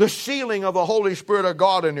 the sealing of the Holy Spirit of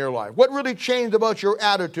God in your life. What really changed about your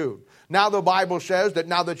attitude? Now the Bible says that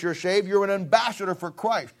now that you're saved, you're an ambassador for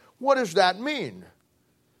Christ. What does that mean?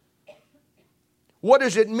 What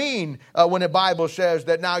does it mean when the Bible says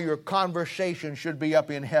that now your conversation should be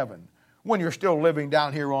up in heaven when you're still living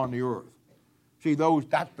down here on the earth? See,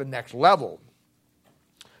 that's the next level.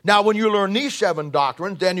 Now, when you learn these 7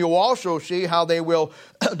 doctrines, then you'll also see how they will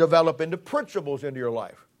develop into principles into your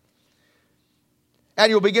life. And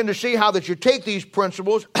you'll begin to see how that you take these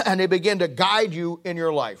principles and they begin to guide you in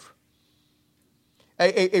your life.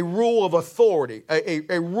 A rule of authority,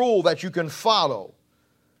 a rule that you can follow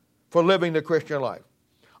for living the Christian life.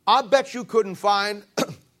 I bet you couldn't find,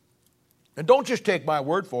 and don't just take my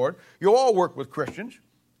word for it, you all work with Christians.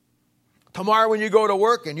 Tomorrow when you go to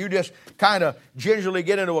work and you just kind of gingerly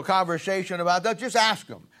get into a conversation about that, just ask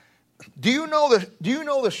them, do you know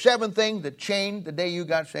the 7 things that changed the day you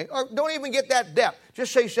got saved? Or don't even get that depth.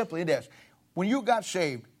 Just say simply this. When you got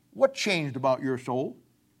saved, what changed about your soul?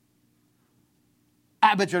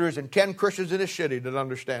 I bet you there isn't 10 Christians in this city that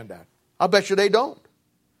understand that. I bet you they don't.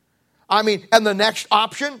 I mean, and the next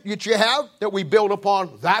option that you have that we build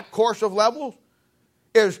upon that course of levels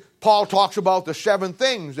is Paul talks about the 7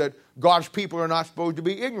 things that God's people are not supposed to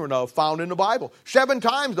be ignorant of, found in the Bible. 7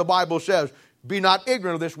 times the Bible says, be not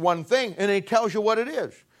ignorant of this one thing, and it tells you what it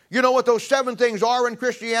is. You know what those 7 things are in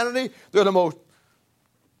Christianity? They're the most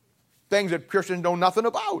things that Christians know nothing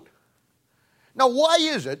about. Now, why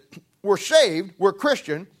is it we're saved, we're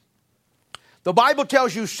Christian, the Bible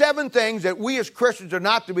tells you 7 things that we as Christians are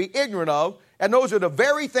not to be ignorant of, and those are the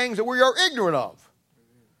very things that we are ignorant of.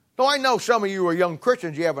 Now, I know some of you are young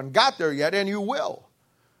Christians, you haven't got there yet, and you will.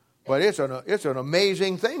 But it's an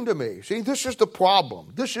amazing thing to me. See, this is the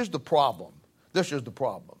problem. This is the problem. This is the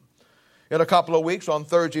problem. In a couple of weeks, on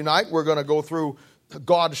Thursday night, we're going to go through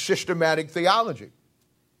God's systematic theology.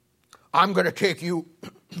 I'm going to take you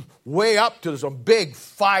way up to some big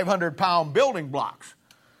 500-pound building blocks.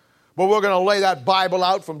 But we're going to lay that Bible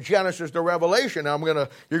out from Genesis to Revelation.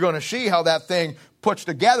 You're going to see how that thing puts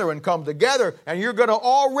together and comes together. And you're going to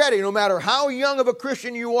already, no matter how young of a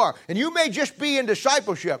Christian you are, and you may just be in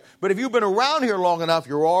discipleship, but if you've been around here long enough,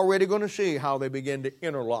 you're already going to see how they begin to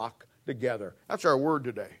interlock together. That's our word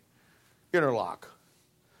today. Interlock.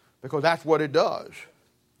 Because that's what it does.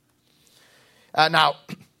 Now,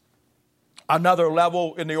 another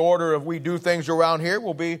level in the order of we do things around here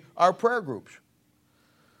will be our prayer groups.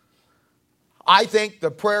 I think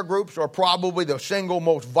the prayer groups are probably the single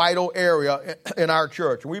most vital area in our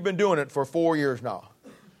church. We've been doing it for 4 years now.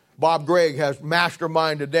 Bob Gregg has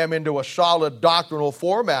masterminded them into a solid doctrinal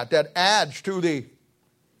format that adds to the,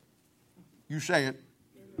 you say it,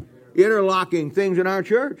 interlocking things in our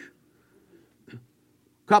church. A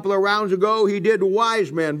couple of rounds ago, he did the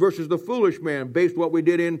wise man versus the foolish man, based on what we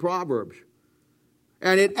did in Proverbs.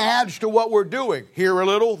 And it adds to what we're doing. Here a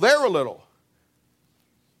little, there a little.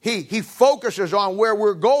 He focuses on where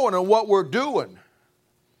we're going and what we're doing.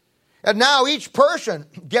 And now each person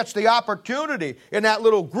gets the opportunity in that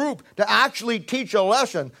little group to actually teach a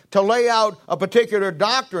lesson, to lay out a particular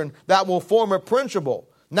doctrine that will form a principle.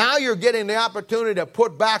 Now you're getting the opportunity to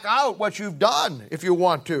put back out what you've done if you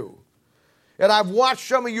want to. And I've watched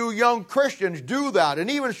some of you young Christians do that. And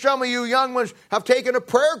even some of you young ones have taken a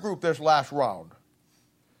prayer group this last round.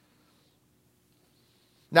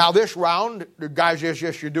 Now this round, the guys,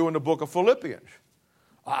 you're doing the book of Philippians.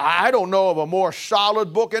 I don't know of a more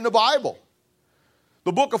solid book in the Bible.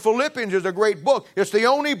 The book of Philippians is a great book. It's the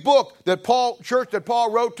only book that Paul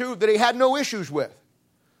wrote to that he had no issues with.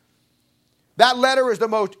 That letter is the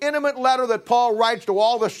most intimate letter that Paul writes to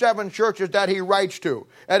all the 7 churches that he writes to.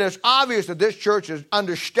 And it's obvious that this church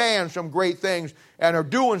understands some great things and are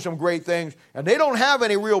doing some great things, and they don't have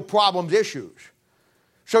any real problems, issues.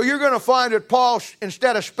 So you're going to find that Paul,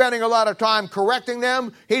 instead of spending a lot of time correcting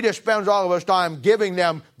them, he just spends all of his time giving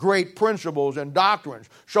them great principles and doctrines.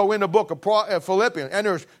 So in the book of Philippians, and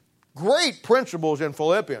there's great principles in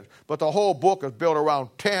Philippians, but the whole book is built around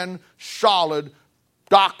 10 solid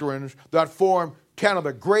doctrines that form 10 of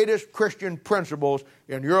the greatest Christian principles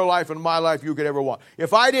in your life and my life you could ever want.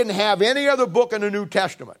 If I didn't have any other book in the New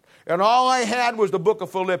Testament, and all I had was the book of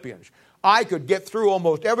Philippians, I could get through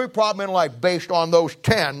almost every problem in life based on those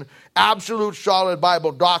 10 absolute solid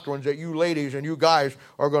Bible doctrines that you ladies and you guys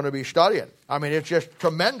are going to be studying. I mean, it's just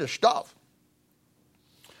tremendous stuff.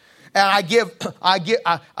 And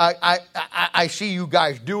I see you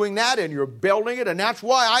guys doing that, and you're building it, and that's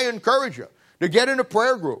why I encourage you to get in a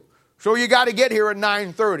prayer group. So you got to get here at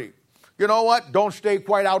 9:30. You know what? Don't stay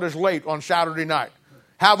quite out as late on Saturday night.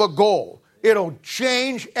 Have a goal. It'll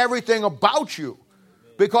change everything about you,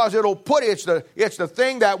 because it's the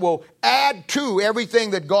thing that will add to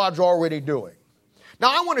everything that God's already doing.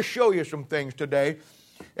 Now I want to show you some things today,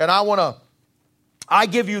 and I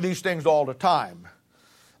give you these things all the time.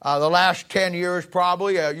 The last 10 years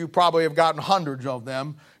probably, you probably have gotten hundreds of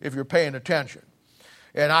them if you're paying attention.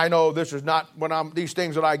 And I know this is not, these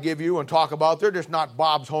things that I give you and talk about, they're just not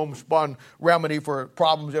Bob's homespun remedy for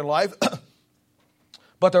problems in life.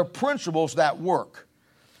 But they're principles that work.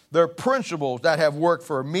 They're principles that have worked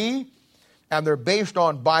for me, and they're based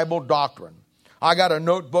on Bible doctrine. I got a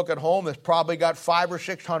notebook at home that's probably got 500 or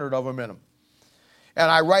 600 of them in them.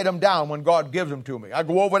 And I write them down when God gives them to me. I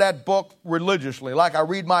go over that book religiously, like I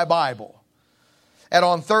read my Bible. And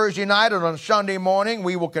on Thursday night and on Sunday morning,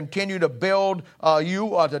 we will continue to build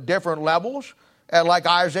you to different levels. And like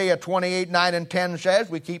Isaiah 28, 9 and 10 says,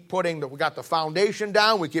 we got the foundation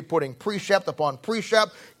down, we keep putting precept upon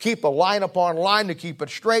precept, keep a line upon line to keep it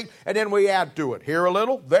straight, and then we add to it. Here a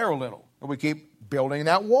little, there a little. And we keep building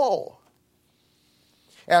that wall.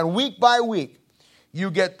 And week by week,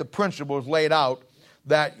 you get the principles laid out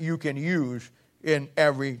that you can use in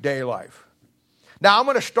everyday life. Now, I'm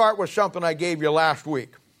going to start with something I gave you last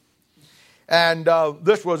week. And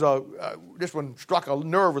this one struck a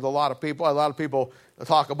nerve with a lot of people. A lot of people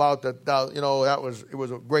talk about that, it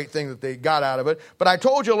was a great thing that they got out of it. But I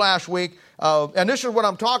told you last week, and this is what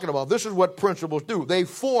I'm talking about. This is what principles do. They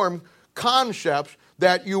form concepts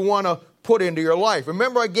that you want to put into your life.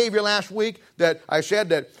 Remember I gave you last week that I said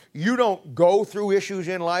that you don't go through issues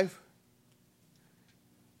in life.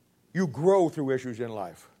 You grow through issues in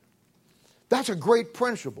life. That's a great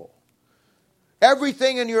principle.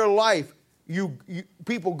 Everything in your life,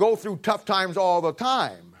 people go through tough times all the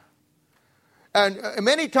time. And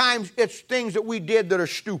many times it's things that we did that are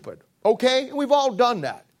stupid. Okay? And we've all done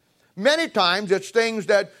that. Many times it's things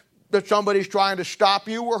that somebody's trying to stop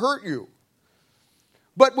you or hurt you.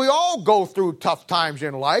 But we all go through tough times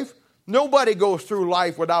in life. Nobody goes through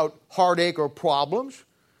life without heartache or problems.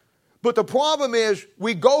 But the problem is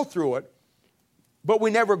we go through it, but we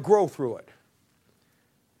never grow through it.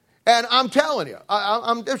 And I'm telling you,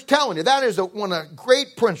 I'm just telling you, that is one of the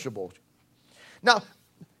great principles. Now,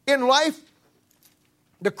 in life,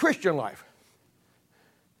 the Christian life,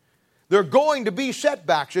 there are going to be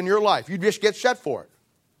setbacks in your life. You just get set for it.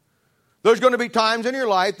 There's going to be times in your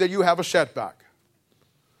life that you have a setback.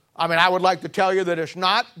 I mean, I would like to tell you that it's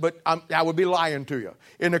not, but I would be lying to you.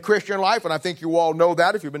 In the Christian life, and I think you all know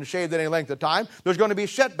that if you've been saved any length of time, there's going to be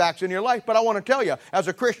setbacks in your life. But I want to tell you, as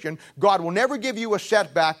a Christian, God will never give you a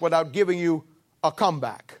setback without giving you a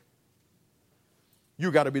comeback.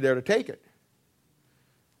 You got to be there to take it.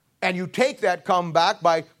 And you take that comeback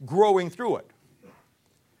by growing through it.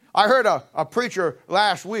 I heard a preacher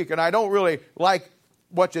last week, and I don't really like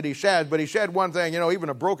what he said, but he said one thing, even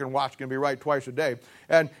a broken watch can be right twice a day.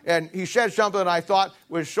 And he said something that I thought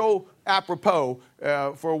was so apropos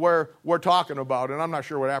for where we're talking about. And I'm not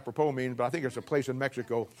sure what apropos means, but I think it's a place in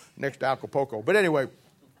Mexico next to Acapulco. But anyway,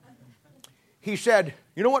 he said,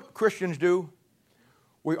 you know what Christians do?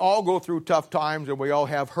 We all go through tough times and we all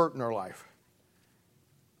have hurt in our life.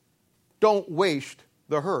 Don't waste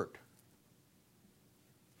the hurt.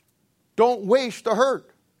 Don't waste the hurt.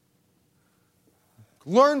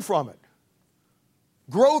 Learn from it.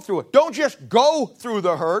 Grow through it. Don't just go through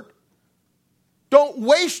the hurt. Don't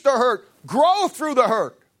waste the hurt. Grow through the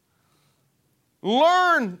hurt.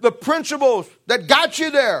 Learn the principles that got you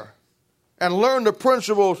there. And learn the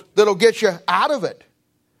principles that'll get you out of it.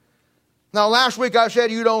 Now, last week I said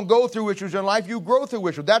you don't go through issues in life, you grow through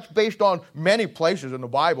issues. That's based on many places in the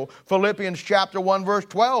Bible. Philippians chapter 1, verse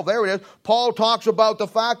 12. There it is. Paul talks about the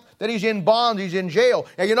fact that he's in bonds, he's in jail.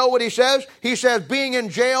 And you know what he says? He says being in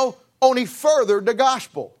jail only furthered the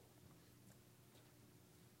gospel.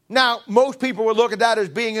 Now, most people would look at that as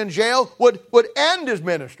being in jail would end his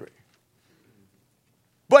ministry.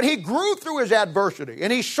 But he grew through his adversity,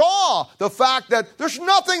 and he saw the fact that there's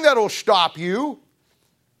nothing that will stop you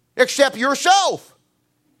except yourself.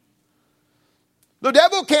 The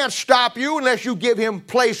devil can't stop you unless you give him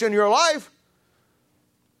place in your life.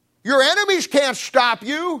 Your enemies can't stop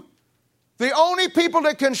you. The only people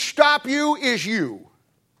that can stop you is you.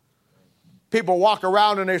 People walk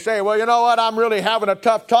around and they say, well, you know what, I'm really having a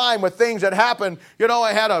tough time with things that happen. You know,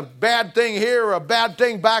 I had a bad thing here or a bad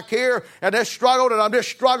thing back here, and this struggled, and I'm just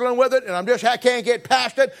struggling with it, and I can't get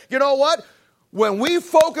past it. You know what? When we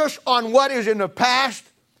focus on what is in the past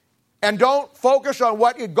and don't focus on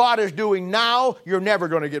what God is doing now, you're never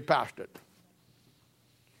going to get past it.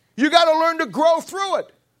 You got to learn to grow through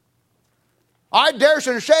it. I dare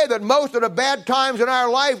say that most of the bad times in our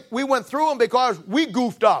life, we went through them because we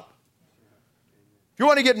goofed up. If you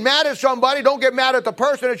want to get mad at somebody, don't get mad at the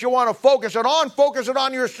person that you want to focus it on. Focus it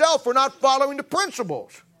on yourself for not following the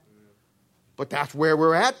principles. But that's where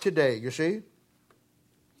we're at today, you see.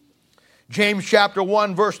 James chapter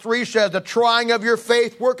 1 verse 3 says, the trying of your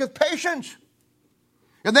faith worketh patience.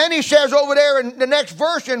 And then he says over there in the next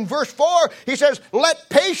verse, in verse 4, he says, let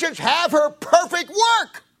patience have her perfect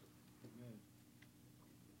work.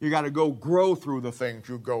 You got to grow through the things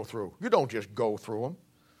you go through. You don't just go through them.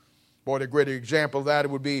 Boy, the great example of that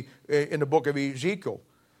would be in the book of Ezekiel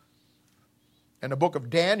and the book of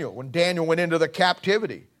Daniel. When Daniel went into the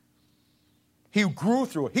captivity, he grew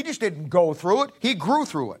through it. He just didn't go through it. He grew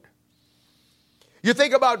through it. You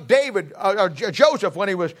think about David, Joseph, when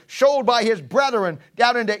he was sold by his brethren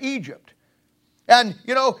down into Egypt. And,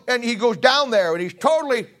 you know, and he goes down there and he's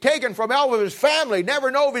totally taken from all of his family.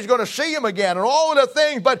 Never know if he's going to see him again and all of the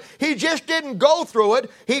things. But he just didn't go through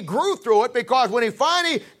it. He grew through it because when he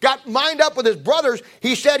finally got lined up with his brothers,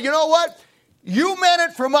 he said, you know what? You meant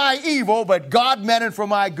it for my evil, but God meant it for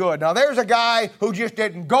my good. Now, there's a guy who just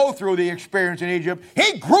didn't go through the experience in Egypt.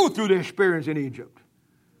 He grew through the experience in Egypt.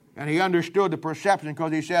 And he understood the perception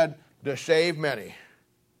because he said, to save many.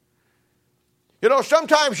 You know,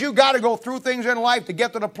 sometimes you got to go through things in life to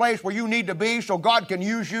get to the place where you need to be so God can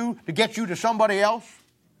use you to get you to somebody else.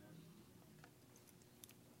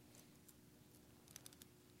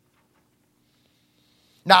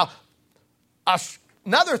 Now,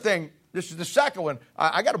 another thing, this is the second one.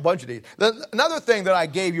 I got a bunch of these. Another thing that I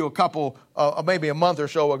gave you a couple, maybe a month or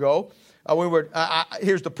so ago,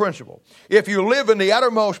 here's the principle. If you live in the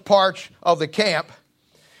uttermost parts of the camp,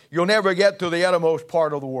 you'll never get to the uttermost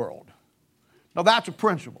part of the world. Now, that's a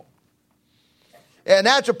principle. And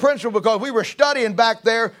that's a principle because we were studying back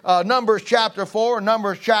there Numbers chapter 4 and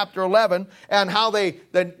Numbers chapter 11 and how the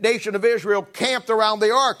nation of Israel camped around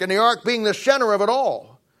the ark, and the ark being the center of it all.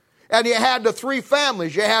 And you had the three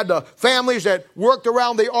families. You had the families that worked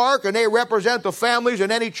around the ark, and they represent the families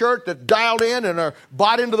in any church that dialed in and are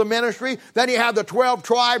bought into the ministry. Then you had the 12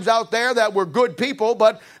 tribes out there that were good people,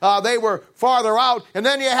 but they were farther out. And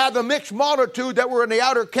then you had the mixed multitude that were in the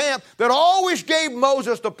outer camp that always gave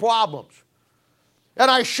Moses the problems. And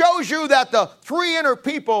I showed you that the three inner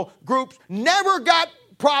people groups never got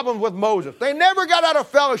problems with Moses. They never got out of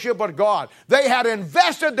fellowship with God. They had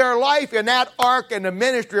invested their life in that ark and the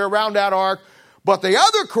ministry around that ark. But the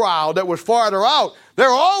other crowd that was farther out, they're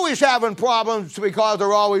always having problems because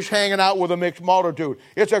they're always hanging out with a mixed multitude.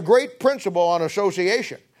 It's a great principle on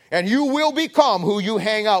association. And you will become who you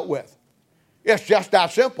hang out with. It's just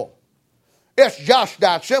that simple. It's just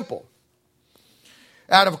that simple.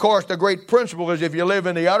 And of course, the great principle is if you live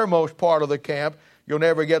in the uttermost part of the camp, you'll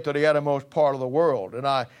never get to the uttermost part of the world. And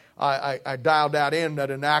I dialed that in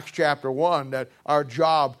that in Acts chapter 1 that our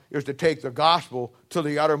job is to take the gospel to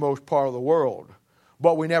the uttermost part of the world.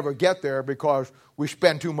 But we never get there because we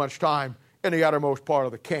spend too much time in the uttermost part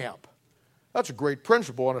of the camp. That's a great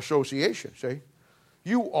principle on association, see?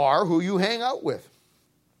 You are who you hang out with.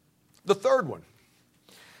 The third one.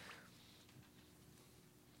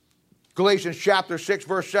 Galatians chapter 6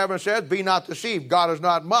 verse 7 says, be not deceived, God is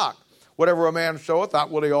not mocked. Whatever a man soweth,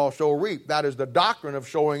 that will he also reap. That is the doctrine of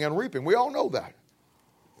sowing and reaping. We all know that.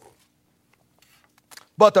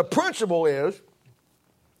 But the principle is,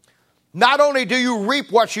 not only do you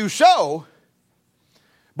reap what you sow,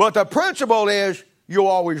 but the principle is you'll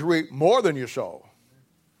always reap more than you sow.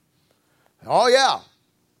 Oh, yeah.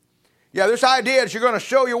 Yeah, this idea that you're going to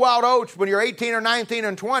sow your wild oats when you're 18 or 19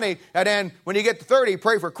 and 20, and then when you get to 30,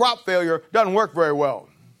 pray for crop failure, doesn't work very well.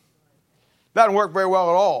 Doesn't work very well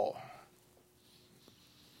at all.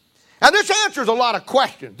 And this answers a lot of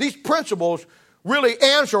questions. These principles really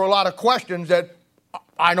answer a lot of questions that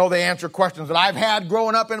I know they answer questions that I've had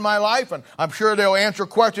growing up in my life, and I'm sure they'll answer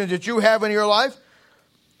questions that you have in your life.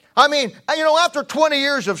 I mean, after 20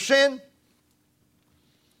 years of sin,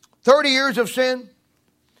 30 years of sin,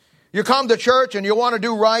 you come to church and you want to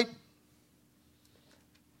do right,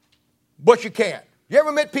 but you can't. You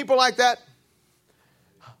ever met people like that?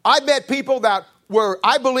 I met people that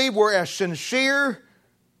I believe were as sincere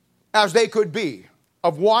as they could be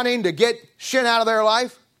of wanting to get sin out of their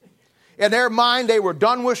life. In their mind, they were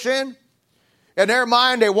done with sin. In their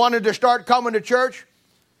mind, they wanted to start coming to church.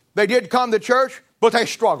 They did come to church, but they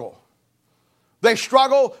struggle. They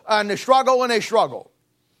struggle, and they struggle, and they struggle.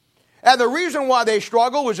 And the reason why they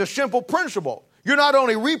struggle is a simple principle. You not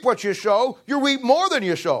only reap what you sow, you reap more than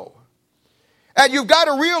you sow. And you've got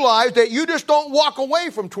to realize that you just don't walk away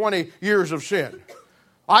from 20 years of sin.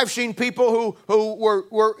 I've seen people who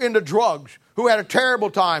were into drugs, who had a terrible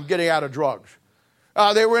time getting out of drugs.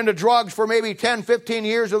 They were into drugs for maybe 10, 15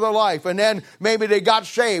 years of their life, and then maybe they got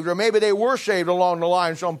saved, or maybe they were saved along the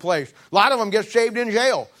line someplace. A lot of them get saved in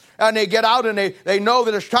jail. And they get out and they know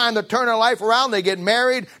that it's time to turn their life around. They get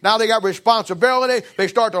married. Now they got responsibility. They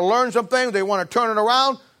start to learn some things. They want to turn it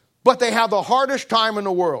around. But they have the hardest time in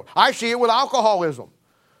the world. I see it with alcoholism.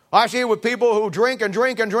 I see it with people who drink and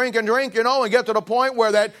drink and drink and drink, and get to the point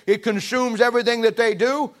where that it consumes everything that they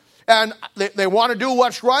do. And they want to do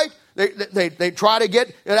what's right. They try to get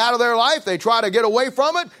it out of their life. They try to get away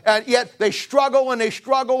from it. And yet they struggle and they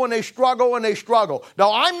struggle and they struggle and they struggle.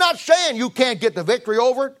 Now, I'm not saying you can't get the victory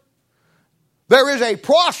over it. There is a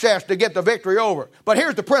process to get the victory over. But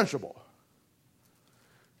here's the principle.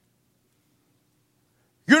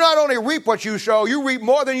 You not only reap what you sow, you reap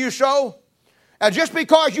more than you sow. And just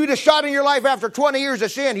because you decide in your life after 20 years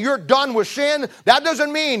of sin, you're done with sin, that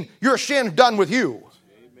doesn't mean your sin's done with you.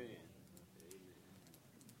 Amen.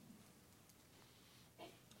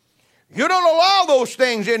 You don't allow those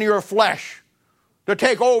things in your flesh to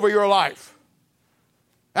take over your life.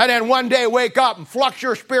 And then one day wake up and flux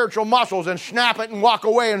your spiritual muscles and snap it and walk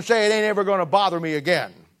away and say, it ain't ever going to bother me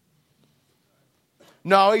again.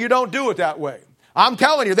 No, you don't do it that way. I'm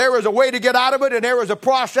telling you, there is a way to get out of it, and there is a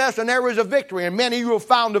process, and there is a victory, and many of you have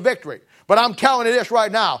found the victory. But I'm telling you this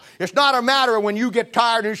right now. It's not a matter of when you get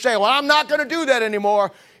tired and you say, well, I'm not going to do that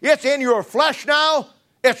anymore. It's in your flesh now.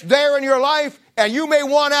 It's there in your life, and you may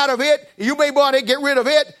want out of it. You may want to get rid of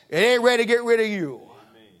it. It ain't ready to get rid of you.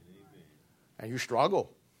 Amen. And you struggle.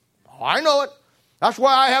 I know it. That's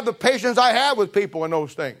why I have the patience I have with people in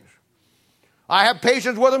those things. I have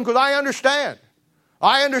patience with them because I understand.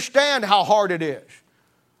 I understand how hard it is.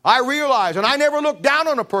 I realize, and I never look down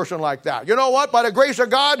on a person like that. You know what? By the grace of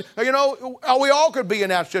God, we all could be in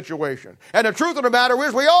that situation. And the truth of the matter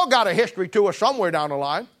is, we all got a history to us somewhere down the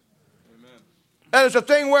line. Amen. And it's a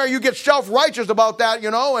thing where you get self-righteous about that,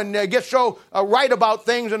 and get so right about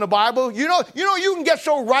things in the Bible. You can get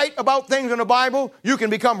so right about things in the Bible, you can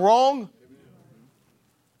become wrong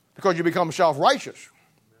because you become self-righteous.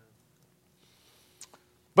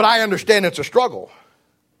 But I understand it's a struggle.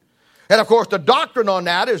 And of course, the doctrine on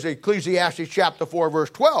that is Ecclesiastes chapter 4, verse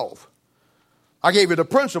 12. I gave you the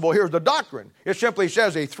principle. Here's the doctrine. It simply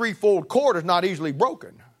says a threefold cord is not easily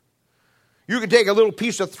broken. You can take a little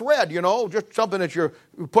piece of thread, just something that you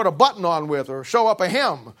put a button on with or sew up a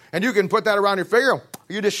hem, and you can put that around your finger.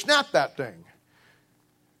 You just snap that thing.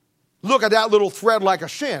 Look at that little thread like a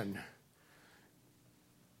sin.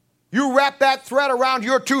 You wrap that thread around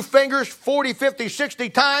your two fingers 40, 50, 60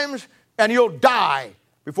 times, and you'll die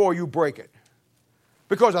before you break it.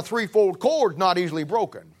 Because a threefold cord is not easily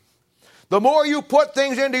broken. The more you put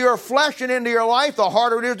things into your flesh and into your life, the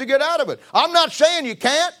harder it is to get out of it. I'm not saying you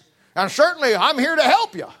can't, and certainly I'm here to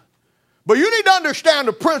help you. But you need to understand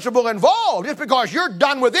the principle involved. Just because you're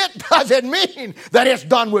done with it doesn't mean that it's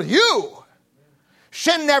done with you.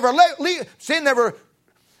 Sin never leaves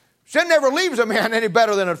a man any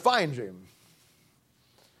better than it finds him.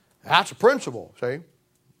 That's a principle, see?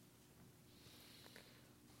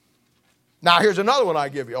 Now, here's another one I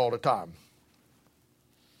give you all the time.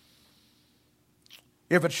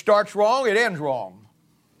 If it starts wrong, it ends wrong.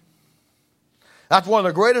 That's one of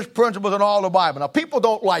the greatest principles in all the Bible. Now, people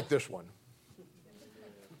don't like this one.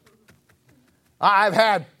 I've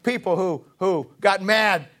had people who got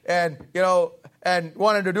mad and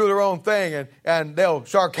wanted to do their own thing, and they'll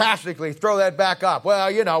sarcastically throw that back up. Well,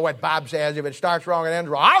 you know what Bob says, if it starts wrong, it ends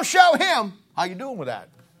wrong. I'll show him. How you doing with that?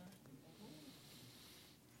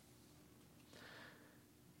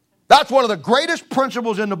 That's one of the greatest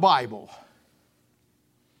principles in the Bible.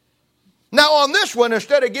 Now on this one,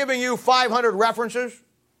 instead of giving you 500 references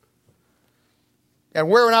and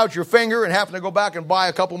wearing out your finger and having to go back and buy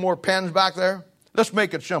a couple more pens back there, let's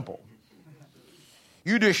make it simple.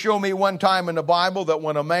 You just show me one time in the Bible that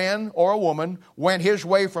when a man or a woman went his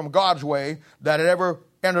way from God's way, that it ever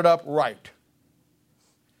ended up right?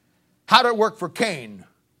 How did it work for Cain?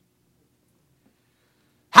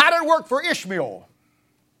 How did it work for Ishmael?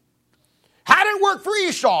 How did it work for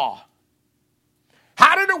Esau?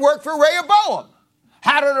 How did it work for Rehoboam?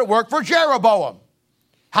 How did it work for Jeroboam?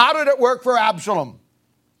 How did it work for Absalom?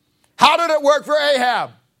 How did it work for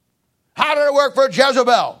Ahab? How did it work for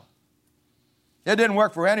Jezebel? It didn't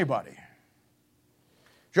work for anybody.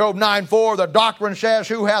 Job 9:4, the doctrine says,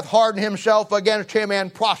 who hath hardened himself against him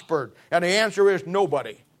and prospered? And the answer is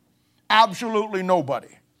nobody. Absolutely nobody.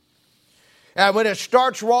 And when it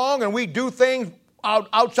starts wrong and we do things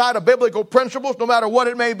outside of biblical principles, no matter what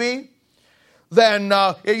it may be, then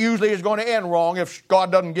it usually is going to end wrong if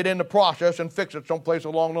God doesn't get in the process and fix it someplace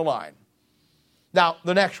along the line. Now,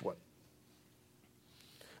 the next one.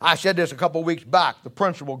 I said this a couple weeks back. The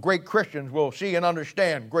principle, great Christians will see and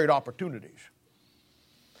understand great opportunities.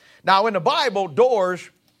 Now, in the Bible, doors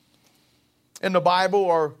in the Bible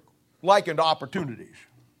are likened to opportunities.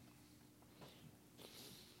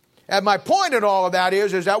 And my point in all of that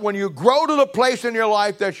is that when you grow to the place in your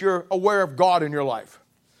life that you're aware of God in your life,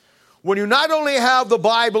 when you not only have the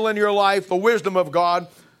Bible in your life, the wisdom of God,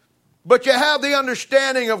 but you have the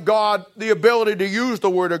understanding of God, the ability to use the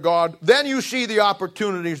Word of God, then you see the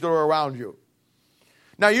opportunities that are around you.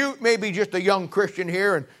 Now, you may be just a young Christian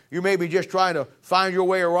here, and you may be just trying to find your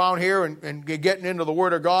way around here and getting into the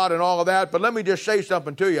Word of God and all of that, but let me just say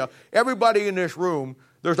something to you. Everybody in this room,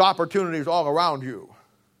 there's opportunities all around you.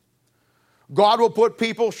 God will put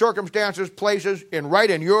people, circumstances, places right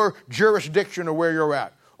in your jurisdiction of where you're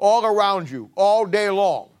at, all around you, all day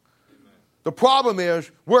long. Amen. The problem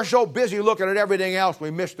is we're so busy looking at everything else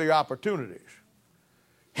we miss the opportunities.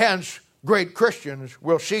 Hence, great Christians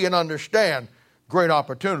will see and understand great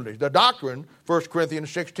opportunities. The doctrine, 1 Corinthians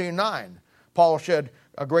 16:9, Paul said,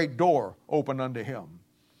 a great door opened unto him.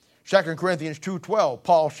 2 Corinthians 2:12,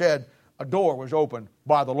 Paul said, a door was opened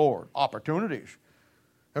by the Lord. Opportunities.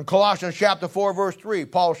 In Colossians chapter 4, verse 3,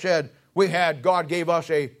 Paul said, God gave us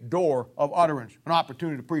a door of utterance, an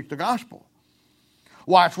opportunity to preach the gospel.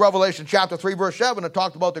 Why, it's Revelation chapter 3, verse 7, that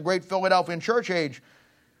talked about the great Philadelphian church age,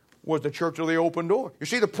 was the church of the open door. You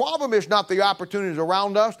see, the problem is not the opportunities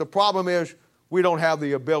around us. The problem is we don't have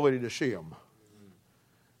the ability to see them.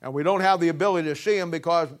 And we don't have the ability to see them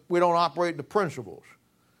because we don't operate the principles.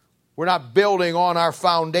 We're not building on our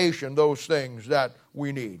foundation those things that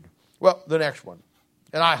we need. Well, the next one.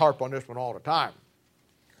 And I harp on this one all the time.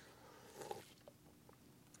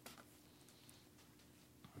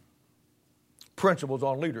 Principles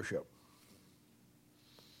on leadership.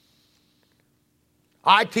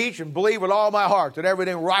 I teach and believe with all my heart that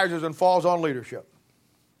everything rises and falls on leadership.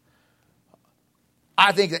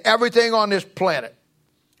 I think that everything on this planet,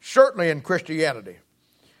 certainly in Christianity,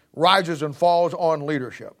 rises and falls on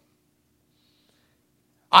leadership.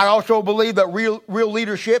 I also believe that real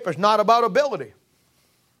leadership is not about ability.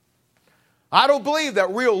 I don't believe that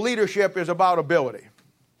real leadership is about ability.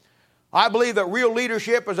 I believe that real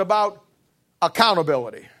leadership is about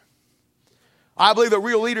accountability. I believe that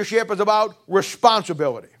real leadership is about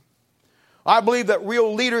responsibility. I believe that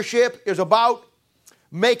real leadership is about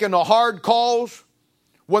making the hard calls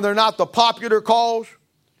when they're not the popular calls,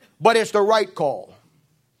 but it's the right call.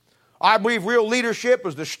 I believe real leadership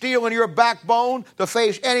is the steel in your backbone to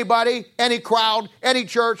face anybody, any crowd, any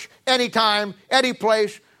church, any time, any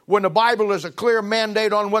place, when the Bible is a clear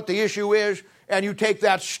mandate on what the issue is, and you take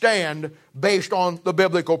that stand based on the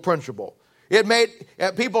biblical principle. It made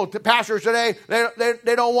pastors today,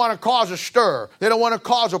 they don't want to cause a stir. They don't want to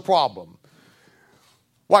cause a problem.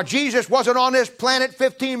 Well, Jesus wasn't on this planet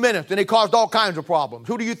 15 minutes, and he caused all kinds of problems.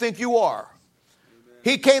 Who do you think you are? Amen.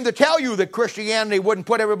 He came to tell you that Christianity wouldn't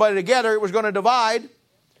put everybody together. It was going to divide.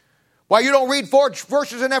 Why, you don't read 4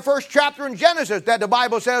 verses in that first chapter in Genesis that the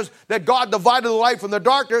Bible says that God divided the light from the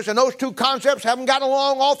darkness, and those two concepts haven't gotten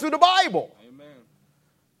along all through the Bible. Amen.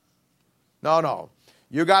 No.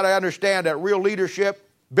 You got to understand that real leadership,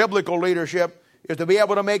 biblical leadership, is to be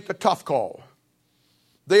able to make the tough call,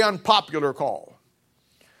 the unpopular call,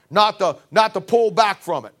 not to pull back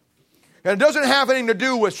from it. And it doesn't have anything to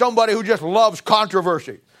do with somebody who just loves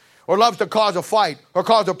controversy or loves to cause a fight or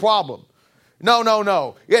cause a problem.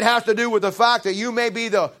 No. It has to do with the fact that you may be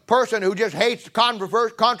the person who just hates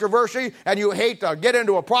controversy and you hate to get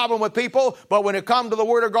into a problem with people, but when it comes to the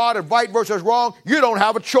Word of God and right versus wrong, you don't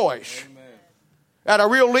have a choice. Amen. And a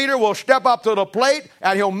real leader will step up to the plate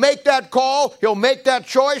and he'll make that call, he'll make that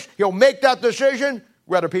choice, he'll make that decision,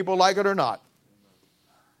 whether people like it or not.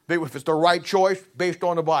 If it's the right choice based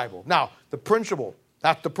on the Bible. Now, the principle,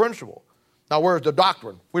 that's the principle. Now, where's the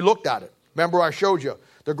doctrine? We looked at it. Remember I showed you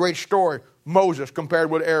the great story, Moses compared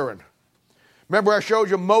with Aaron. Remember I showed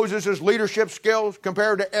you Moses' leadership skills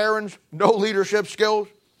compared to Aaron's no leadership skills?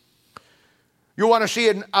 You want to see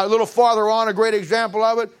it a little farther on, a great example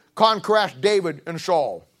of it? Contrast David and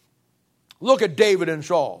Saul. Look at David and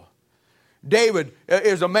Saul. David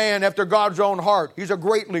is a man after God's own heart. He's a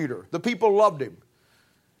great leader. The people loved him.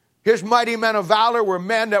 His mighty men of valor were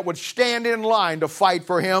men that would stand in line to fight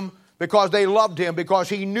for him because they loved him, because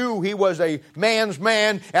he knew he was a man's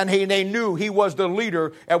man, and they knew he was the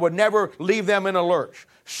leader and would never leave them in a lurch.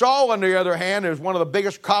 Saul, on the other hand, is one of the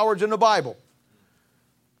biggest cowards in the Bible.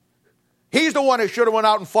 He's the one that should have went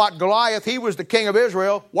out and fought Goliath. He was the king of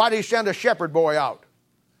Israel. Why did he send a shepherd boy out?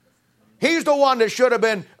 He's the one that should have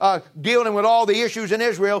been dealing with all the issues in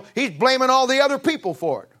Israel. He's blaming all the other people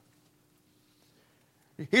for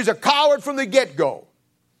it. He's a coward from the get-go.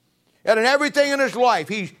 And in everything in his life,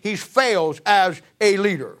 he fails as a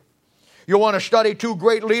leader. You want to study two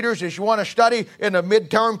great leaders? If you want to study in the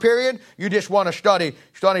midterm period, you just want to study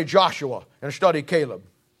Joshua and study Caleb.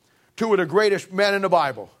 Two of the greatest men in the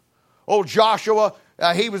Bible. Old Joshua,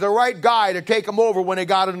 he was the right guy to take them over when they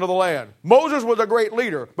got into the land. Moses was a great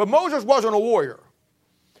leader, but Moses wasn't a warrior.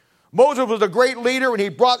 Moses was a great leader, and he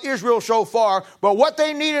brought Israel so far, but what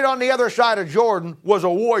they needed on the other side of Jordan was a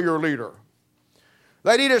warrior leader.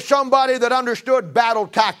 They needed somebody that understood battle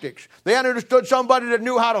tactics. They understood somebody that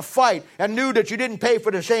knew how to fight and knew that you didn't pay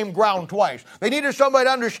for the same ground twice. They needed somebody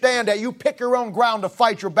to understand that you pick your own ground to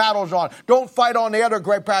fight your battles on. Don't fight on the other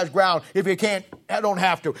guy's ground if you can't, don't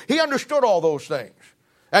have to. He understood all those things.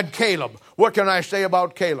 And Caleb, what can I say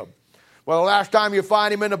about Caleb? Well, the last time you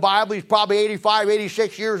find him in the Bible, he's probably 85,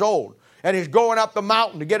 86 years old. And he's going up the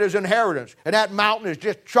mountain to get his inheritance. And that mountain is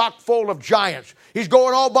just chock full of giants. He's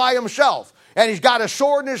going all by himself. And he's got his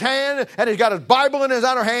sword in his hand, and he's got his Bible in his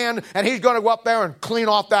other hand, and he's going to go up there and clean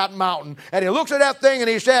off that mountain. And he looks at that thing and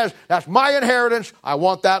he says, that's my inheritance, I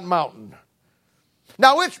want that mountain.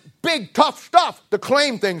 Now it's big, tough stuff to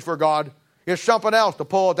claim things for God. It's something else to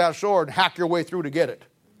pull out that sword and hack your way through to get it.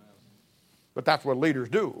 But that's what leaders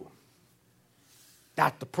do.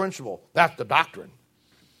 That's the principle. That's the doctrine.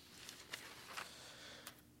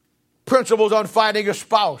 Principles on finding a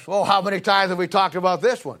spouse. Oh, how many times have we talked about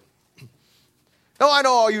this one? Now, I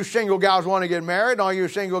know all you single gals want to get married, and all you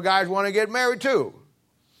single guys want to get married too.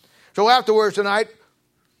 So afterwards tonight,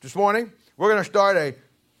 this morning, we're going to start a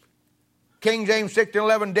King James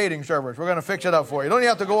 1611 dating service. We're going to fix it up for you. You don't even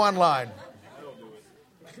have to go online.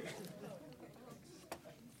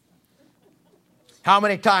 How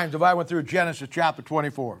many times have I went through Genesis chapter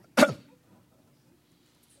 24?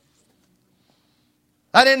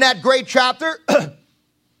 And in that great chapter,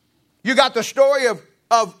 you got the story of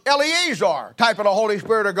Eleazar, type of the Holy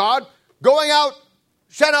Spirit of God, going out,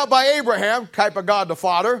 sent out by Abraham, type of God the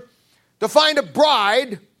Father, to find a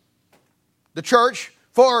bride, the church,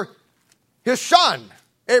 for his son,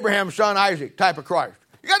 Abraham's son Isaac, type of Christ.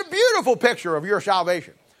 You got a beautiful picture of your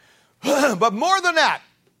salvation. But more than that,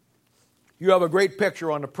 you have a great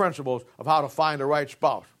picture on the principles of how to find the right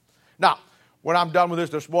spouse. Now, when I'm done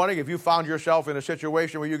with this morning, if you found yourself in a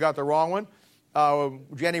situation where you got the wrong one,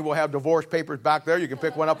 Jenny will have divorce papers back there. You can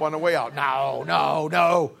pick one up on the way out.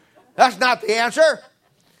 No. That's not the answer.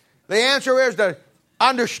 The answer is to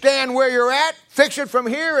understand where you're at, fix it from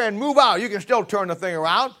here, and move out. You can still turn the thing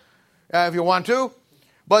around if you want to.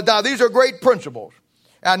 But these are great principles.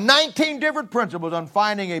 19 different principles on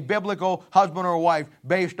finding a biblical husband or wife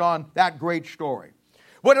based on that great story.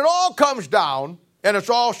 When it all comes down, and it's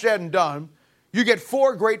all said and done, you get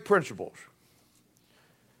 4 great principles.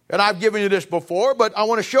 And I've given you this before, but I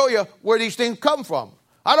want to show you where these things come from.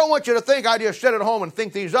 I don't want you to think I just sit at home and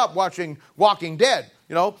think these up watching Walking Dead,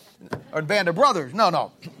 or Band of Brothers.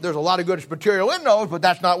 No. There's a lot of good material in those, but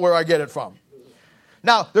that's not where I get it from.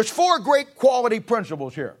 Now, there's 4 great quality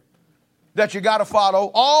principles here that you got to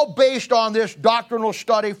follow, all based on this doctrinal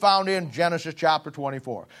study found in Genesis chapter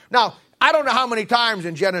 24. Now, I don't know how many times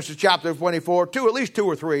in Genesis chapter 24, at least 2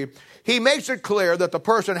 or 3, he makes it clear that the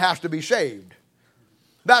person has to be saved.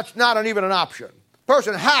 That's not even an option.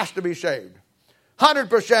 Person has to be saved.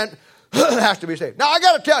 100% has to be saved. Now, I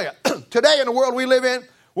got to tell you, today in the world we live in,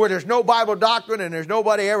 where there's no Bible doctrine and there's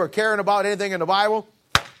nobody ever caring about anything in the Bible,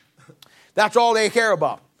 that's all they care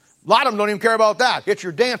about. A lot of them don't even care about that. It's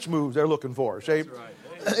your dance moves they're looking for, see? Right.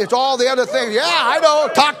 It's all the other things. Yeah, I know.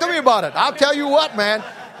 Talk to me about it. I'll tell you what, man.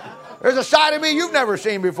 There's a side of me you've never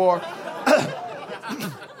seen before.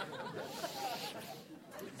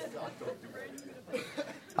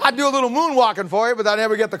 I'd do a little moonwalking for you, but I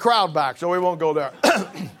never get the crowd back, so we won't go there.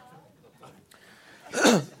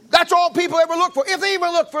 That's all people ever look for, if they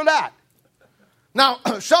even look for that. Now,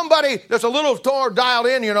 somebody that's a little more dialed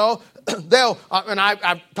in, and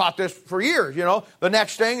I've taught this for years, the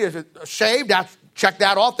next thing is saved, check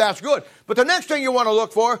that off, that's good. But the next thing you want to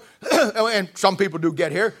look for, and some people do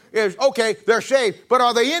get here, is, okay, they're saved, but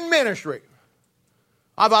are they in ministry?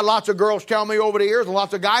 I've had lots of girls tell me over the years, and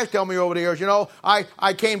lots of guys tell me over the years,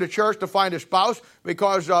 I came to church to find a spouse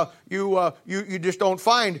because you just don't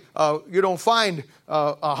find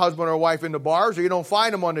a husband or wife in the bars, or you don't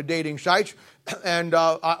find them on the dating sites. And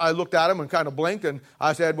I looked at them and kind of blinked, and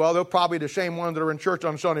I said, well, they're probably the same ones that are in church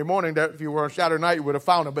on Sunday morning that if you were on Saturday night, you would have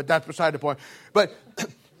found them, but that's beside the point. But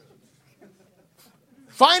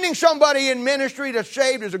finding somebody in ministry that's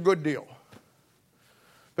saved is a good deal,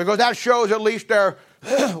 because that shows at least they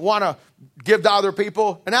want to give to other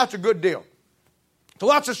people, and that's a good deal. So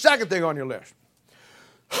that's the second thing on your list.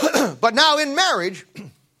 But now in marriage,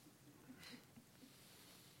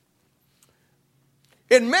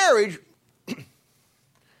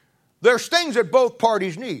 there's things that both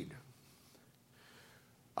parties need.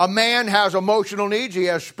 A man has emotional needs, he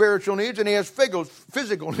has spiritual needs, and he has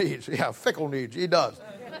physical needs. Yeah, fickle needs, he does.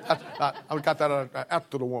 I got that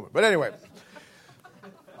after the woman. But anyway,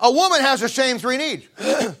 a woman has the same three needs.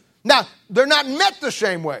 Now, they're not met the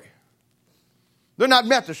same way. They're not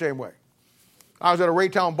met the same way. I was at a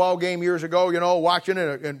Raytown ball game years ago, watching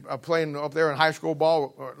it and playing up there in high school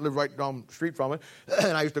ball. I lived right down the street from it.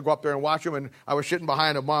 And I used to go up there and watch them. And I was sitting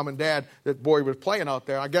behind a mom and dad that boy was playing out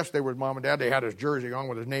there. I guess they were mom and dad. They had his jersey on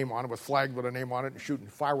with his name on it, with flags with a name on it, and shooting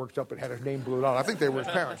fireworks up and had his name blew out. I think they were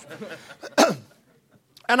his parents.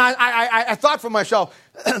 And I thought for myself,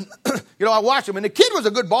 I watched him. And the kid was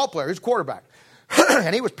a good ball player. He's a quarterback.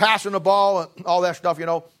 And he was passing the ball, all that stuff,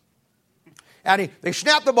 And they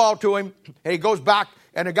snapped the ball to him, and he goes back,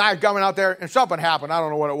 and the guy's coming out there, and something happened. I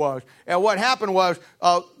don't know what it was. And what happened was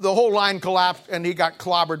the whole line collapsed, and he got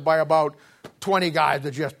clobbered by about 20 guys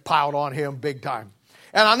that just piled on him big time.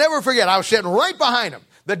 And I'll never forget, I was sitting right behind him.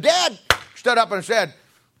 The dad stood up and said,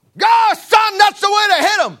 "God, son, that's the way to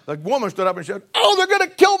hit him." The woman stood up and said, "Oh, they're going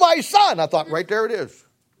to kill my son." I thought, right there it is.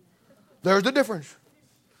 There's the difference.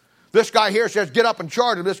 This guy here says, "Get up and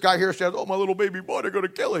charge him." This guy here says, "Oh, my little baby boy, they're going to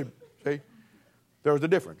kill him." See? There's the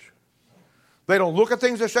difference. They don't look at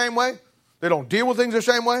things the same way. They don't deal with things the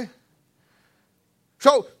same way.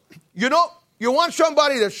 So, you want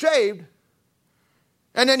somebody that's saved,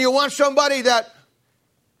 and then you want somebody that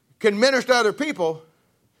can minister to other people,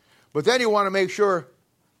 but then you want to make sure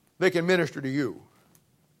they can minister to you.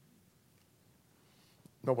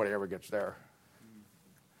 Nobody ever gets there.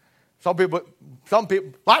 A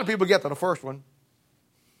lot of people get to the first one.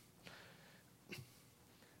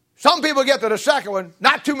 Some people get to the second one.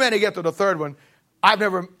 Not too many get to the third one. I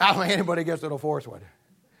don't think anybody gets to the fourth one.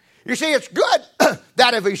 You see, it's good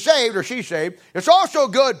that if he's saved or she's saved. It's also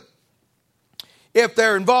good if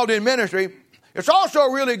they're involved in ministry. It's also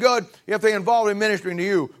really good if they're involved in ministering to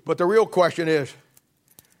you. But the real question is,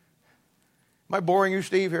 am I boring you,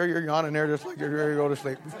 Steve? Here you're yawning there just like you're ready to go to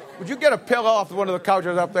sleep. Would you get a pillow off one of the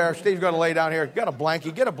couches up there? Steve's going to lay down here. Get a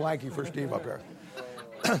blankie. Get a blankie for Steve up there.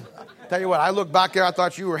 Tell you what, I looked back there, I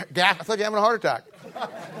thought you were I thought you were having a heart attack.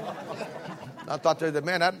 I thought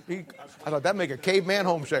that'd make a caveman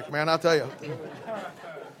homesick, man, I'll tell you.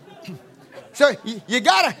 So you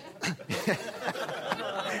gotta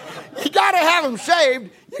have them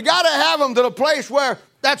saved. You gotta have them to the place where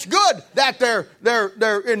that's good that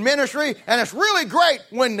they're in ministry, and it's really great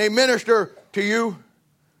when they minister to you.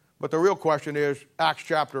 But the real question is, Acts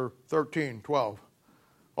chapter 13, 12.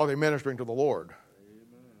 Are they ministering to the Lord?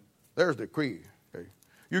 There's the key. Okay.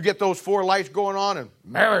 You get those four lights going on and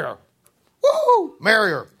marry her. Woo!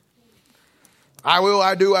 Marry her. I will,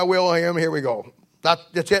 I do, I will, I am. Here we go.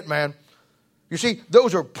 That's it, man. You see,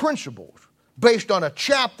 those are principles based on a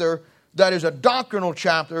chapter that is a doctrinal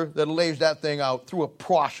chapter that lays that thing out through a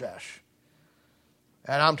process.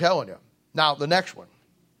 And I'm telling you. Now, the next one.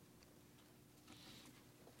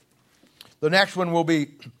 The next one will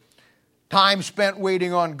be time spent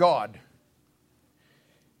waiting on God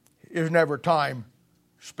is never time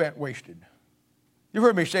spent wasted. You've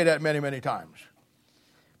heard me say that many, many times.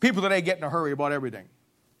 People today get in a hurry about everything.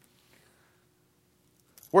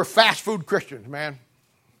 We're fast food Christians, man.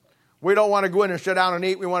 We don't want to go in and sit down and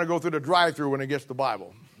eat. We want to go through the drive-thru when it gets the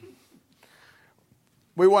Bible.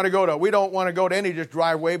 We don't want to go to any just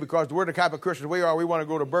driveway because we're the type of Christians we are. We want to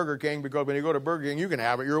go to Burger King because when you go to Burger King, you can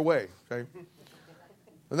have it your way. Okay?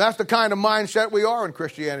 And that's the kind of mindset we are in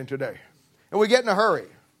Christianity today. And we get in a hurry.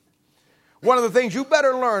 One of the things you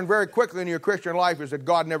better learn very quickly in your Christian life is that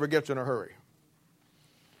God never gets in a hurry.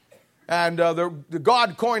 And the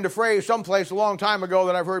God coined a phrase someplace a long time ago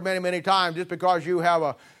that I've heard many, many times. Just because you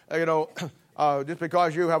have Just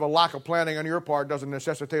because you have a lack of planning on your part doesn't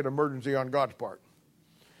necessitate emergency on God's part.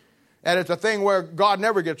 And it's a thing where God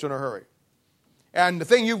never gets in a hurry. And the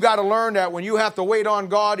thing you've got to learn that when you have to wait on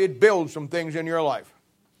God, it builds some things in your life.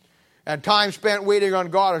 And time spent waiting on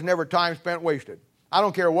God is never time spent wasted. I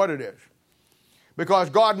don't care what it is. Because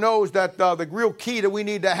God knows that the real key that we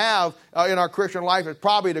need to have in our Christian life is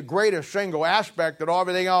probably the greatest single aspect that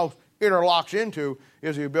everything else interlocks into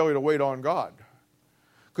is the ability to wait on God.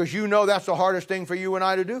 Because you know that's the hardest thing for you and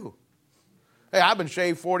I to do. Hey, I've been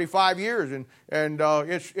saved 45 years, and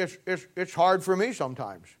it's hard for me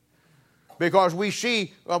sometimes. Because we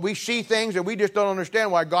see things and we just don't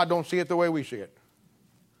understand why God don't see it the way we see it.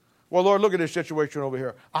 Well, Lord, look at this situation over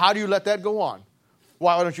here. How do you let that go on?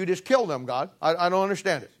 Why don't you just kill them, God? I don't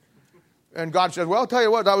understand it. And God says, well, I'll tell you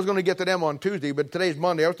what, I was going to get to them on Tuesday, but today's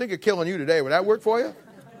Monday. I was thinking of killing you today. Would that work for you?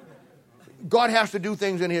 God has to do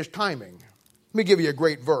things in His timing. Let me give you a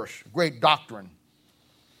great verse, great doctrine.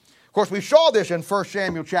 Of course, we saw this in 1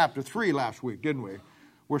 Samuel chapter 3 last week, didn't we?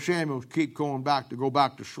 Where Samuel keep going back to go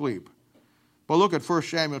back to sleep. But look at 1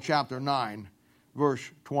 Samuel chapter 9, verse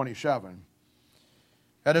 27.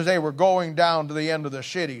 And as they were going down to the end of the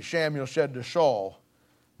city, Samuel said to Saul,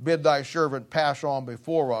 bid thy servant pass on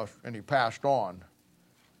before us. And he passed on.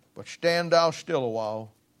 But stand thou still a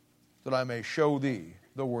while, that I may show thee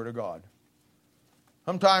the word of God.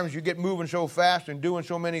 Sometimes you get moving so fast and doing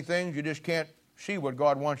so many things, you just can't see what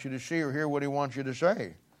God wants you to see or hear what He wants you to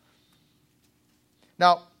say.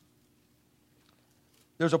 Now,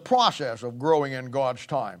 there's a process of growing in God's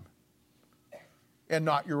time and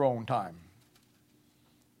not your own time.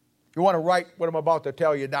 You want to write what I'm about to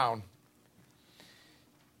tell you down.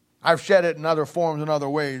 I've said it in other forms and other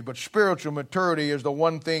ways, but spiritual maturity is the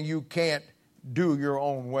one thing you can't do your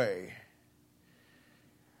own way.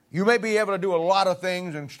 You may be able to do a lot of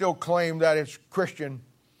things and still claim that it's Christian,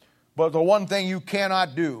 but the one thing you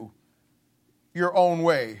cannot do your own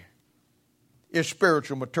way is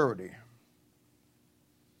spiritual maturity.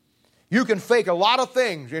 You can fake a lot of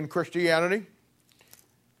things in Christianity.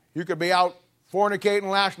 You could be out fornicating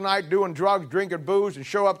last night, doing drugs, drinking booze, and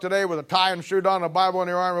show up today with a tie and suit on, a Bible in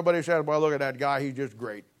your arm. Everybody says, well, look at that guy, he's just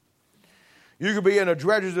great. You could be in the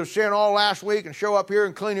dredges of sin all last week and show up here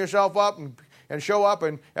and clean yourself up and show up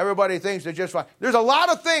and everybody thinks it's just fine. There's a lot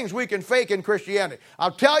of things we can fake in Christianity.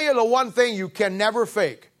 I'll tell you the one thing you can never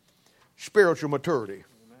fake, spiritual maturity.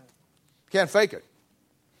 Amen. Can't fake it.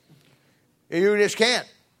 You just can't.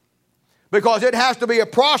 Because it has to be a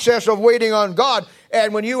process of waiting on God.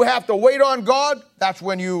 And when you have to wait on God, that's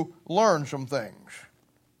when you learn some things.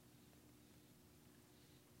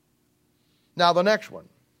 Now the next one.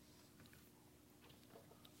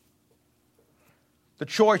 The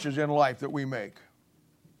choices in life that we make.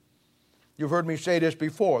 You've heard me say this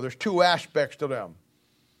before. There's two aspects to them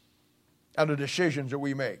and the decisions that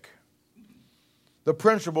we make. The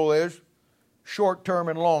principle is short-term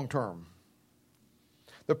and long-term.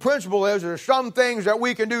 The principle is there's some things that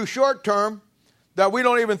we can do short-term that we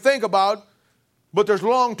don't even think about, but there's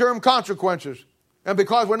long-term consequences. And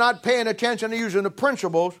because we're not paying attention to using the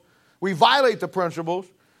principles, we violate the principles.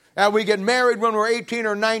 And we get married when we're 18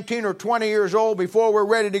 or 19 or 20 years old before we're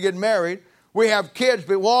ready to get married. We have kids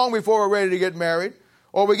long before we're ready to get married.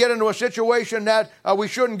 Or we get into a situation that we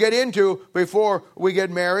shouldn't get into before we get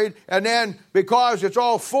married. And then because it's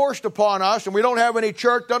all forced upon us and we don't have any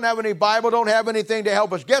church, don't have any Bible, don't have anything to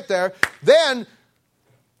help us get there, then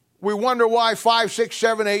we wonder why 5, 6,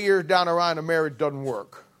 7, 8 years down the line a marriage doesn't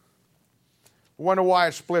work. We wonder why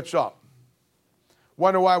it splits up.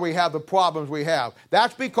 Wonder why we have the problems we have.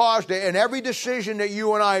 That's because in every decision that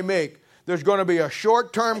you and I make, there's going to be a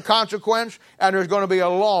short-term consequence and there's going to be a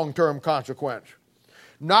long-term consequence.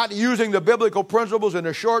 Not using the biblical principles in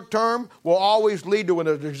the short term will always lead to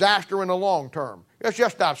a disaster in the long term. It's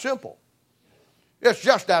just that simple. It's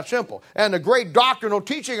just that simple. And the great doctrinal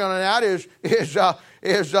teaching on that is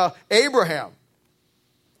Abraham.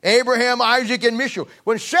 Abraham, Isaac, and Mishal.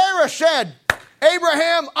 When Sarah said,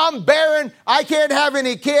 Abraham, I'm barren, I can't have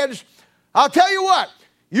any kids. I'll tell you what,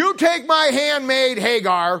 you take my handmaid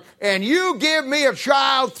Hagar and you give me a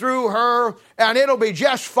child through her and it'll be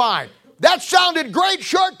just fine. That sounded great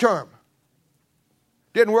short term.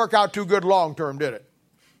 Didn't work out too good long term, did it?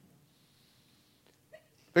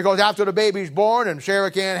 Because after the baby's born and Sarah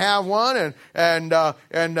can't have one and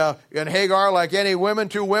Hagar, like any women,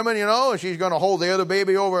 2 women, and she's going to hold the other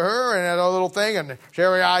baby over her and that little thing, and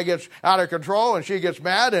Sarai gets out of control and she gets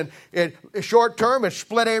mad, and short term it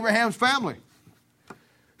split Abraham's family.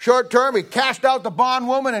 Short term, he cast out the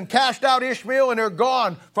bondwoman and cast out Ishmael, and they're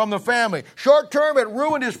gone from the family. Short term, it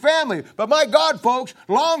ruined his family. But my God, folks,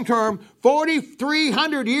 long term,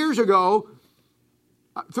 4,300 years ago,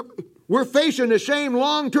 We're facing the same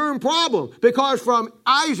long-term problem because from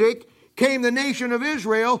Isaac came the nation of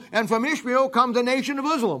Israel, and from Ishmael comes the nation of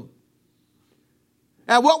Islam.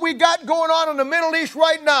 And what we got going on in the Middle East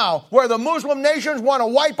right now, where the Muslim nations want to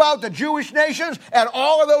wipe out the Jewish nations, and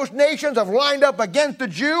all of those nations have lined up against the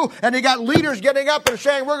Jew, and you got leaders getting up and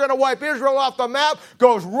saying, we're going to wipe Israel off the map,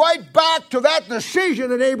 goes right back to that decision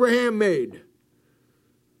that Abraham made.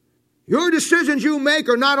 Your decisions you make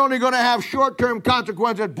are not only going to have short-term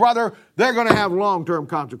consequences, brother, they're going to have long-term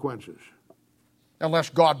consequences. Unless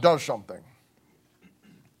God does something.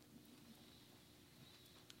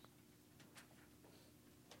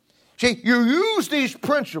 See, you use these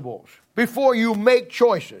principles before you make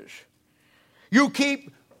choices. You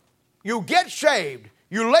get saved,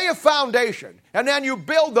 you lay a foundation, and then you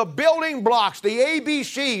build the building blocks, the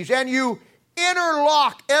ABCs, and you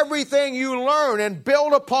interlock everything you learn and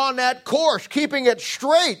build upon that course, keeping it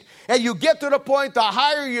straight. And you get to the point, the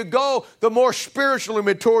higher you go, the more spiritually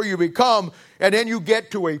mature you become, and then you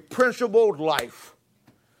get to a principled life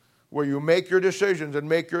where you make your decisions and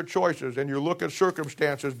make your choices, and you look at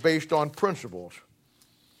circumstances based on principles.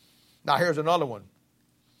 Now here's another one,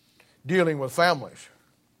 dealing with families.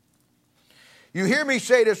 You hear me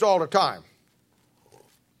say this all the time.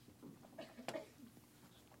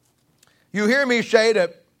 You hear me say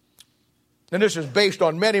that, and this is based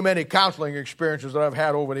on many, many counseling experiences that I've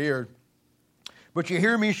had over the years, but you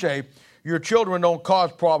hear me say, your children don't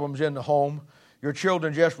cause problems in the home. Your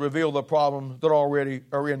children just reveal the problems that already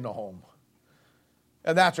are in the home.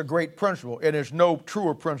 And that's a great principle, and there's no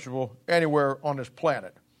truer principle anywhere on this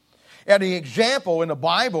planet. And the example in the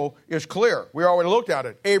Bible is clear. We already looked at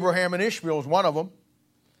it. Abraham and Ishmael is one of them.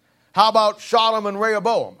 How about Sodom and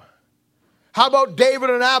Rehoboam? How about David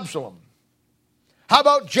and Absalom? How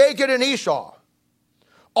about Jacob and Esau?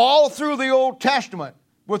 All through the Old Testament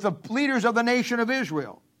with the leaders of the nation of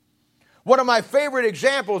Israel. One of my favorite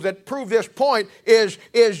examples that prove this point is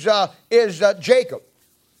Jacob.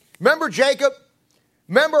 Remember Jacob?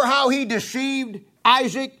 Remember how he deceived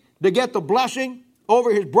Isaac to get the blessing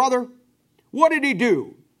over his brother? What did he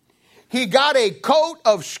do? He got a coat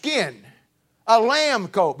of skin, a lamb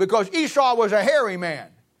coat, because Esau was a hairy man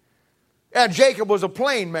and Jacob was a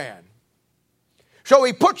plain man. So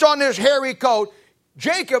he puts on this hairy coat.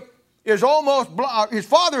 Jacob is almost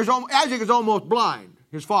Isaac is almost blind,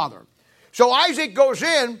 his father. So Isaac goes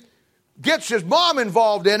in, gets his mom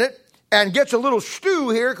involved in it, and gets a little stew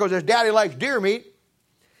here because his daddy likes deer meat.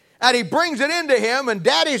 And he brings it into him, and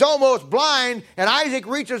daddy's almost blind, and Isaac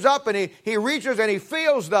reaches up and he reaches and he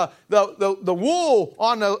feels the wool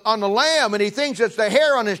on the lamb, and he thinks it's the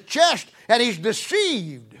hair on his chest, and he's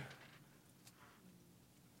deceived.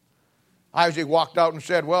 Isaac walked out and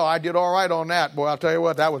said, well, I did all right on that. Boy, I'll tell you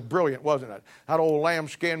what, that was brilliant, wasn't it? That old lamb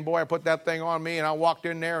skin, boy, I put that thing on me, and I walked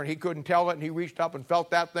in there, and he couldn't tell it, and he reached up and felt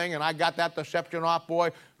that thing, and I got that deception off,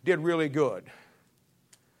 boy. Did really good.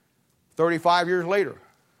 35 years later,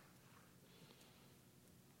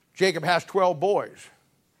 Jacob has 12 boys.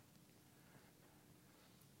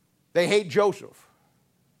 They hate Joseph.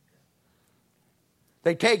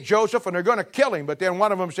 They take Joseph and they're going to kill him, but then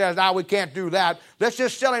one of them says, we can't do that. Let's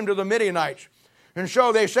just sell him to the Midianites. And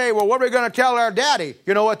so they say, well, what are we going to tell our daddy?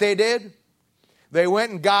 You know what they did? They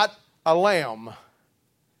went and got a lamb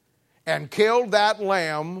and killed that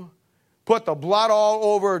lamb, put the blood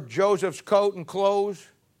all over Joseph's coat and clothes,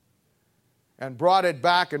 and brought it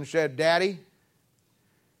back and said, Daddy,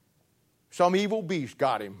 some evil beast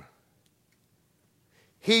got him.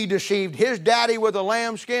 He deceived his daddy with a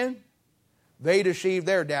lamb skin. They deceived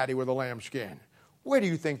their daddy with a lamb skin. Where do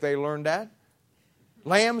you think they learned that?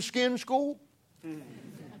 Lambskin school?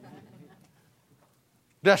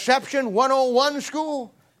 Deception 101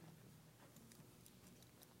 school?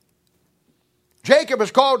 Jacob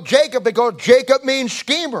is called Jacob because Jacob means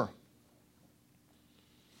schemer.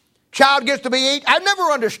 Child gets to be 8. I've never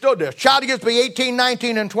understood this. Child gets to be 18,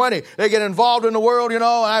 19, and 20. They get involved in the world,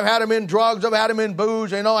 I've had them in drugs. I've had them in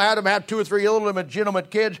booze. I had them have 2 or 3 illegitimate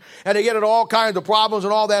kids. And they get into all kinds of problems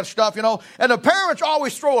and all that stuff, And the parents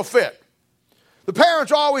always throw a fit. The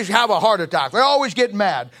parents always have a heart attack. They always get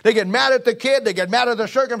mad. They get mad at the kid. They get mad at the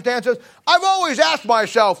circumstances. I've always asked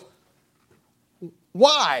myself,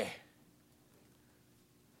 why?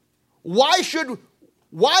 Why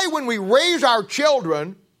when we raise our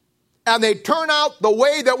children and they turn out the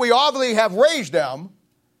way that we obviously have raised them,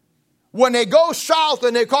 when they go south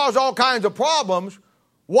and they cause all kinds of problems,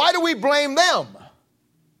 why do we blame them?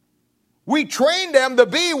 We train them to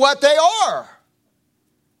be what they are.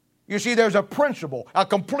 You see, there's a principle, a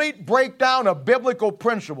complete breakdown of biblical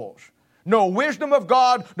principles No wisdom of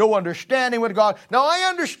God, no understanding with God. Now, I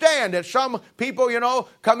understand that some people,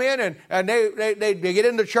 come in and they get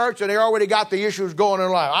into church and they already got the issues going in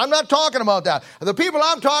life. I'm not talking about that. The people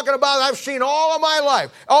I'm talking about, I've seen all of my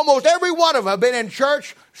life. Almost every one of them have been in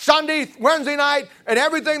church Sunday, Wednesday night, and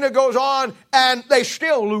everything that goes on, and they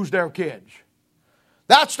still lose their kids.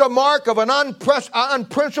 That's the mark of an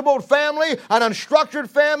unprincipled family, an unstructured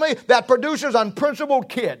family that produces unprincipled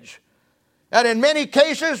kids. And in many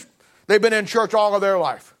cases, they've been in church all of their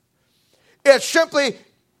life. It's simply,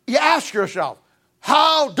 you ask yourself,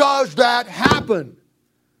 how does that happen?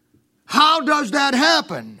 How does that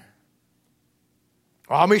happen?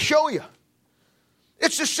 Well, let me show you.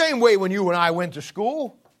 It's the same way when you and I went to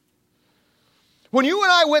school. When you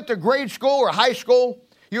and I went to grade school or high school,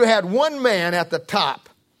 you had one man at the top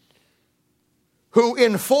who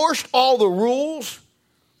enforced all the rules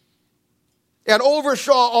and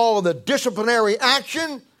oversaw all of the disciplinary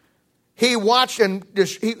action. He watched and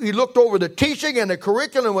he looked over the teaching, and the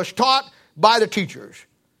curriculum was taught by the teachers.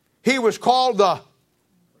 He was called the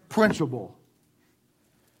principal.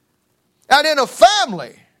 And in a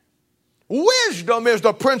family, wisdom is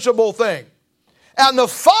the principal thing. And the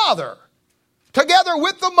father, together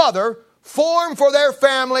with the mother, formed for their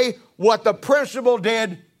family what the principal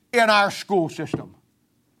did in our school system.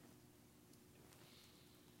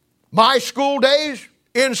 My school days,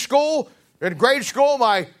 in school, in grade school,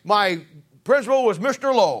 my principal was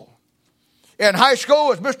Mr. Lowe. In high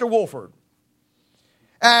school, it was Mr. Wolford.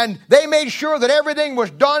 And they made sure that everything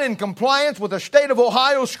was done in compliance with the state of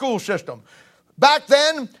Ohio school system. Back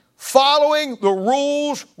then, following the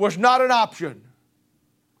rules was not an option.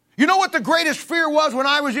 You know what the greatest fear was when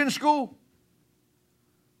I was in school?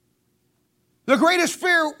 The greatest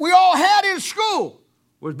fear we all had in school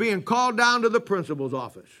was being called down to the principal's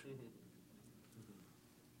office.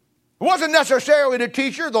 It wasn't necessarily the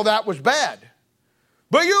teacher, though that was bad.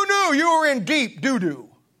 But you knew you were in deep doo-doo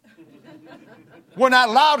when that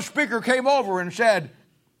loudspeaker came over and said,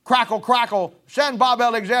 crackle, crackle, send Bob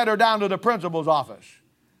Alexander down to the principal's office.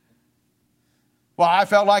 Well, I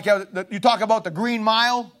felt like you talk about the Green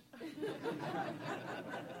Mile.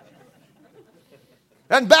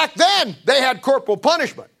 And back then, they had corporal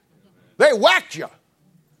punishment. They whacked you.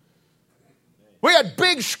 We had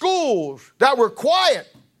big schools that were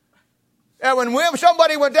quiet. And when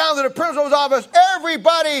somebody went down to the principal's office,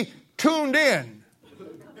 everybody tuned in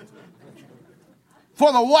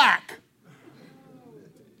for the whack.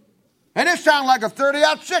 And it sounded like a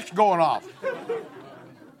 30-06 going off.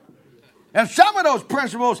 And some of those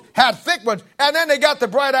principals had thick ones, and then they got the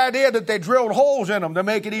bright idea that they drilled holes in them to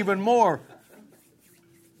make it even more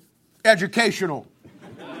educational.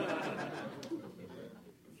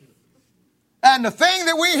 And the thing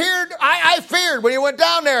that we heard, I feared when he went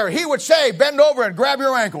down there, he would say, bend over and grab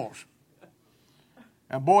your ankles.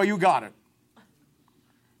 And boy, you got it.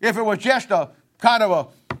 If it was just a kind of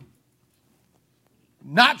a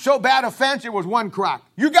not so bad offense, it was one crack.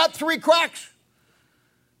 You got 3 cracks.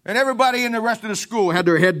 And everybody in the rest of the school had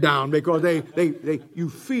their head down because you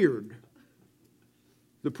feared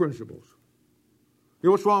the principals. You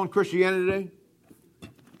know what's wrong with Christianity today?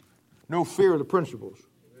 No fear of the principles.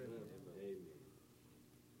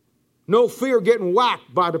 No fear getting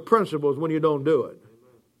whacked by the principals when you don't do it.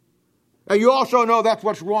 And you also know that's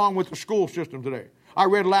what's wrong with the school system today. I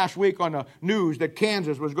read last week on the news that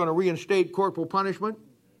Kansas was going to reinstate corporal punishment,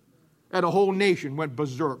 and the whole nation went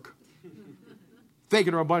berserk.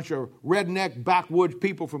 Thinking of a bunch of redneck, backwoods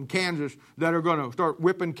people from Kansas that are going to start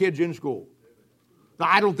whipping kids in school. Now,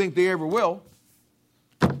 I don't think they ever will.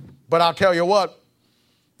 But I'll tell you what,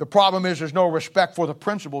 the problem is there's no respect for the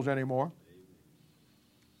principles anymore.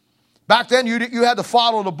 Back then, you had to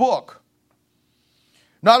follow the book.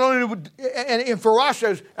 Not only, and for us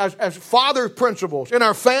as father principles in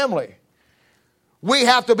our family, we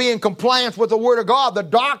have to be in compliance with the Word of God, the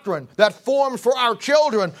doctrine that forms for our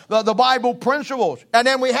children, the Bible principles. And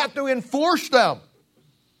then we have to enforce them.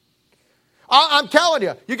 I'm telling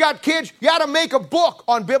you, you got kids, you ought to make a book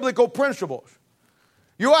on biblical principles.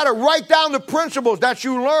 You ought to write down the principles that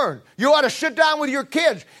you learn. You ought to sit down with your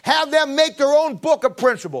kids, have them make their own book of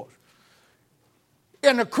principles.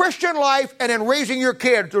 In the Christian life and in raising your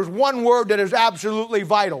kids, there's one word that is absolutely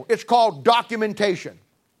vital. It's called documentation.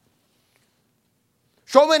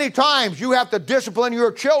 So many times you have to discipline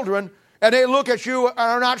your children and they look at you and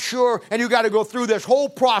are not sure, and you got to go through this whole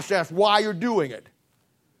process while you're doing it.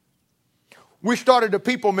 We started a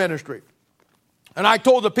people ministry. And I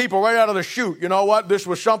told the people right out of the chute, you know what, this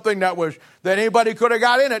was something that anybody could have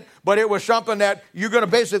got in it, but it was something that you're going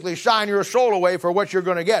to basically sign your soul away for what you're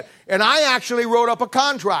going to get. And I actually wrote up a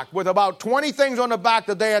contract with about 20 things on the back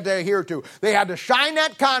that they had to adhere to. They had to sign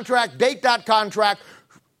that contract, date that contract,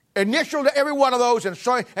 initial to every one of those, and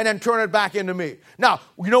then turn it back into me. Now,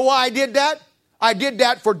 you know why I did that? I did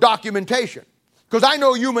that for documentation, because I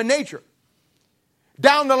know human nature.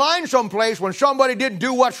 Down the line someplace, when somebody didn't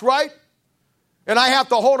do what's right, and I have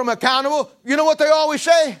to hold them accountable, you know what they always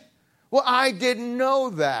say? Well, I didn't know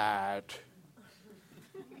that.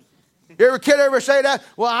 You kid ever say that?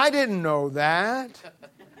 Well, I didn't know that.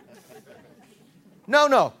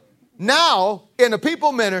 No. Now, in the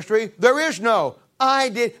people ministry, there is no, I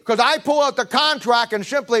did, because I pull out the contract and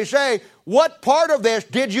simply say, what part of this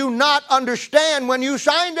did you not understand when you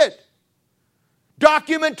signed it?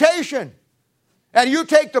 Documentation. And you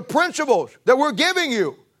take the principles that we're giving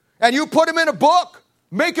you, and you put them in a book.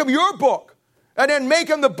 Make them your book. And then make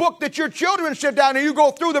them the book that your children sit down and you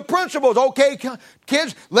go through the principles. Okay,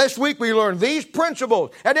 kids, last week we learned these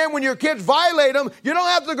principles. And then when your kids violate them, you don't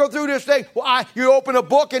have to go through this thing. You open a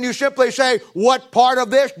book and you simply say, what part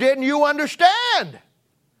of this didn't you understand?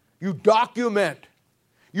 You document.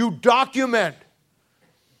 You document.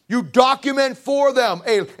 You document for them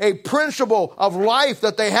a principle of life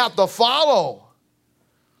that they have to follow.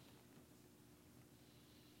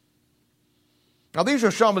 Now, these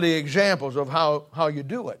are some of the examples of how you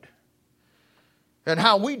do it and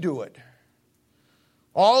how we do it.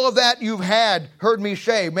 All of that you've heard me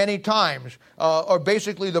say many times, are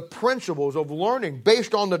basically the principles of learning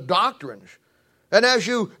based on the doctrines. And as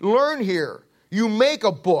you learn here, you make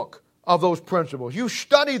a book of those principles. You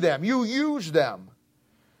study them. You use them.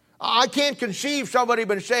 I can't conceive somebody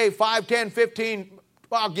been saved 5, 10, 15,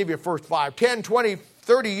 well, I'll give you first 5, 10, 20,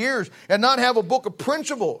 30 years and not have a book of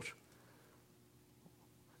principles.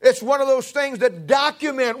 It's one of those things that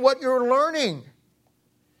document what you're learning.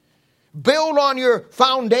 Build on your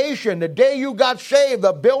foundation. The day you got saved,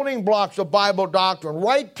 the building blocks of Bible doctrine.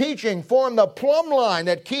 Right teaching form the plumb line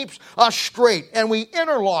that keeps us straight, and we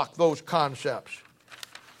interlock those concepts.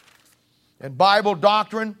 In Bible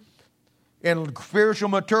doctrine, in spiritual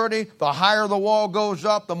maturity, the higher the wall goes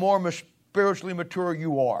up, the more spiritually mature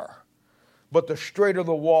you are. But the straighter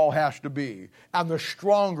the wall has to be, and the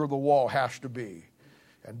stronger the wall has to be.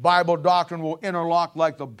 And Bible doctrine will interlock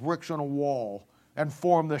like the bricks on a wall and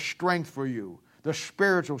form the strength for you, the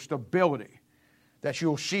spiritual stability that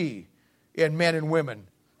you'll see in men and women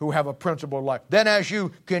who have a principled life. Then as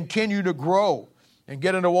you continue to grow and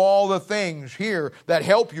get into all the things here that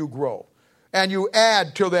help you grow, and you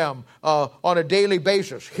add to them on a daily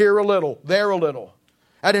basis, here a little, there a little,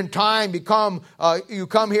 and in time you come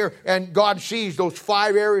here and God sees those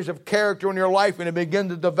 5 areas of character in your life and it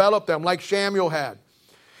begins to develop them like Samuel had.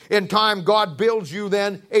 In time, God builds you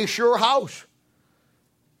then a sure house.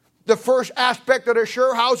 The first aspect of the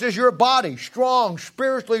sure house is your body, strong,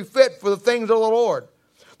 spiritually fit for the things of the Lord.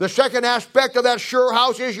 The second aspect of that sure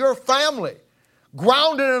house is your family,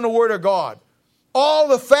 grounded in the Word of God. All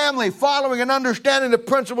the family following and understanding the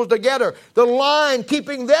principles together. The line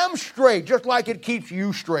keeping them straight, just like it keeps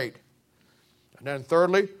you straight. And then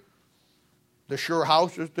thirdly, the sure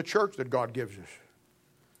house is the church that God gives us.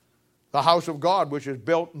 The house of God, which is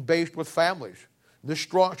built and based with families. This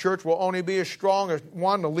strong church will only be as strong as,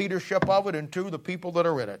 1, the leadership of it, and 2, the people that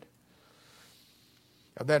are in it.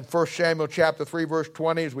 And then 1 Samuel chapter 3, verse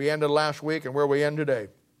 20, as we ended last week and where we end today.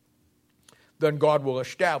 Then God will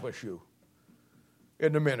establish you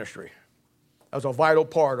in the ministry as a vital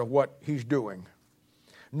part of what He's doing.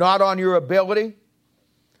 Not on your ability,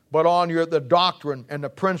 but on the doctrine and the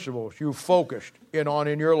principles you focused in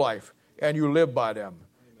your life, and you live by them.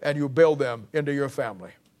 And you build them into your family.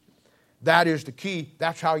 That is the key.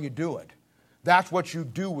 That's how you do it. That's what you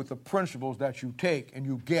do with the principles that you take and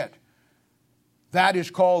you get. That is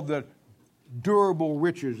called the durable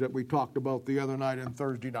riches that we talked about the other night and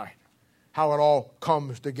Thursday night. How it all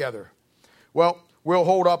comes together. Well, we'll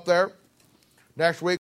hold up there. Next week.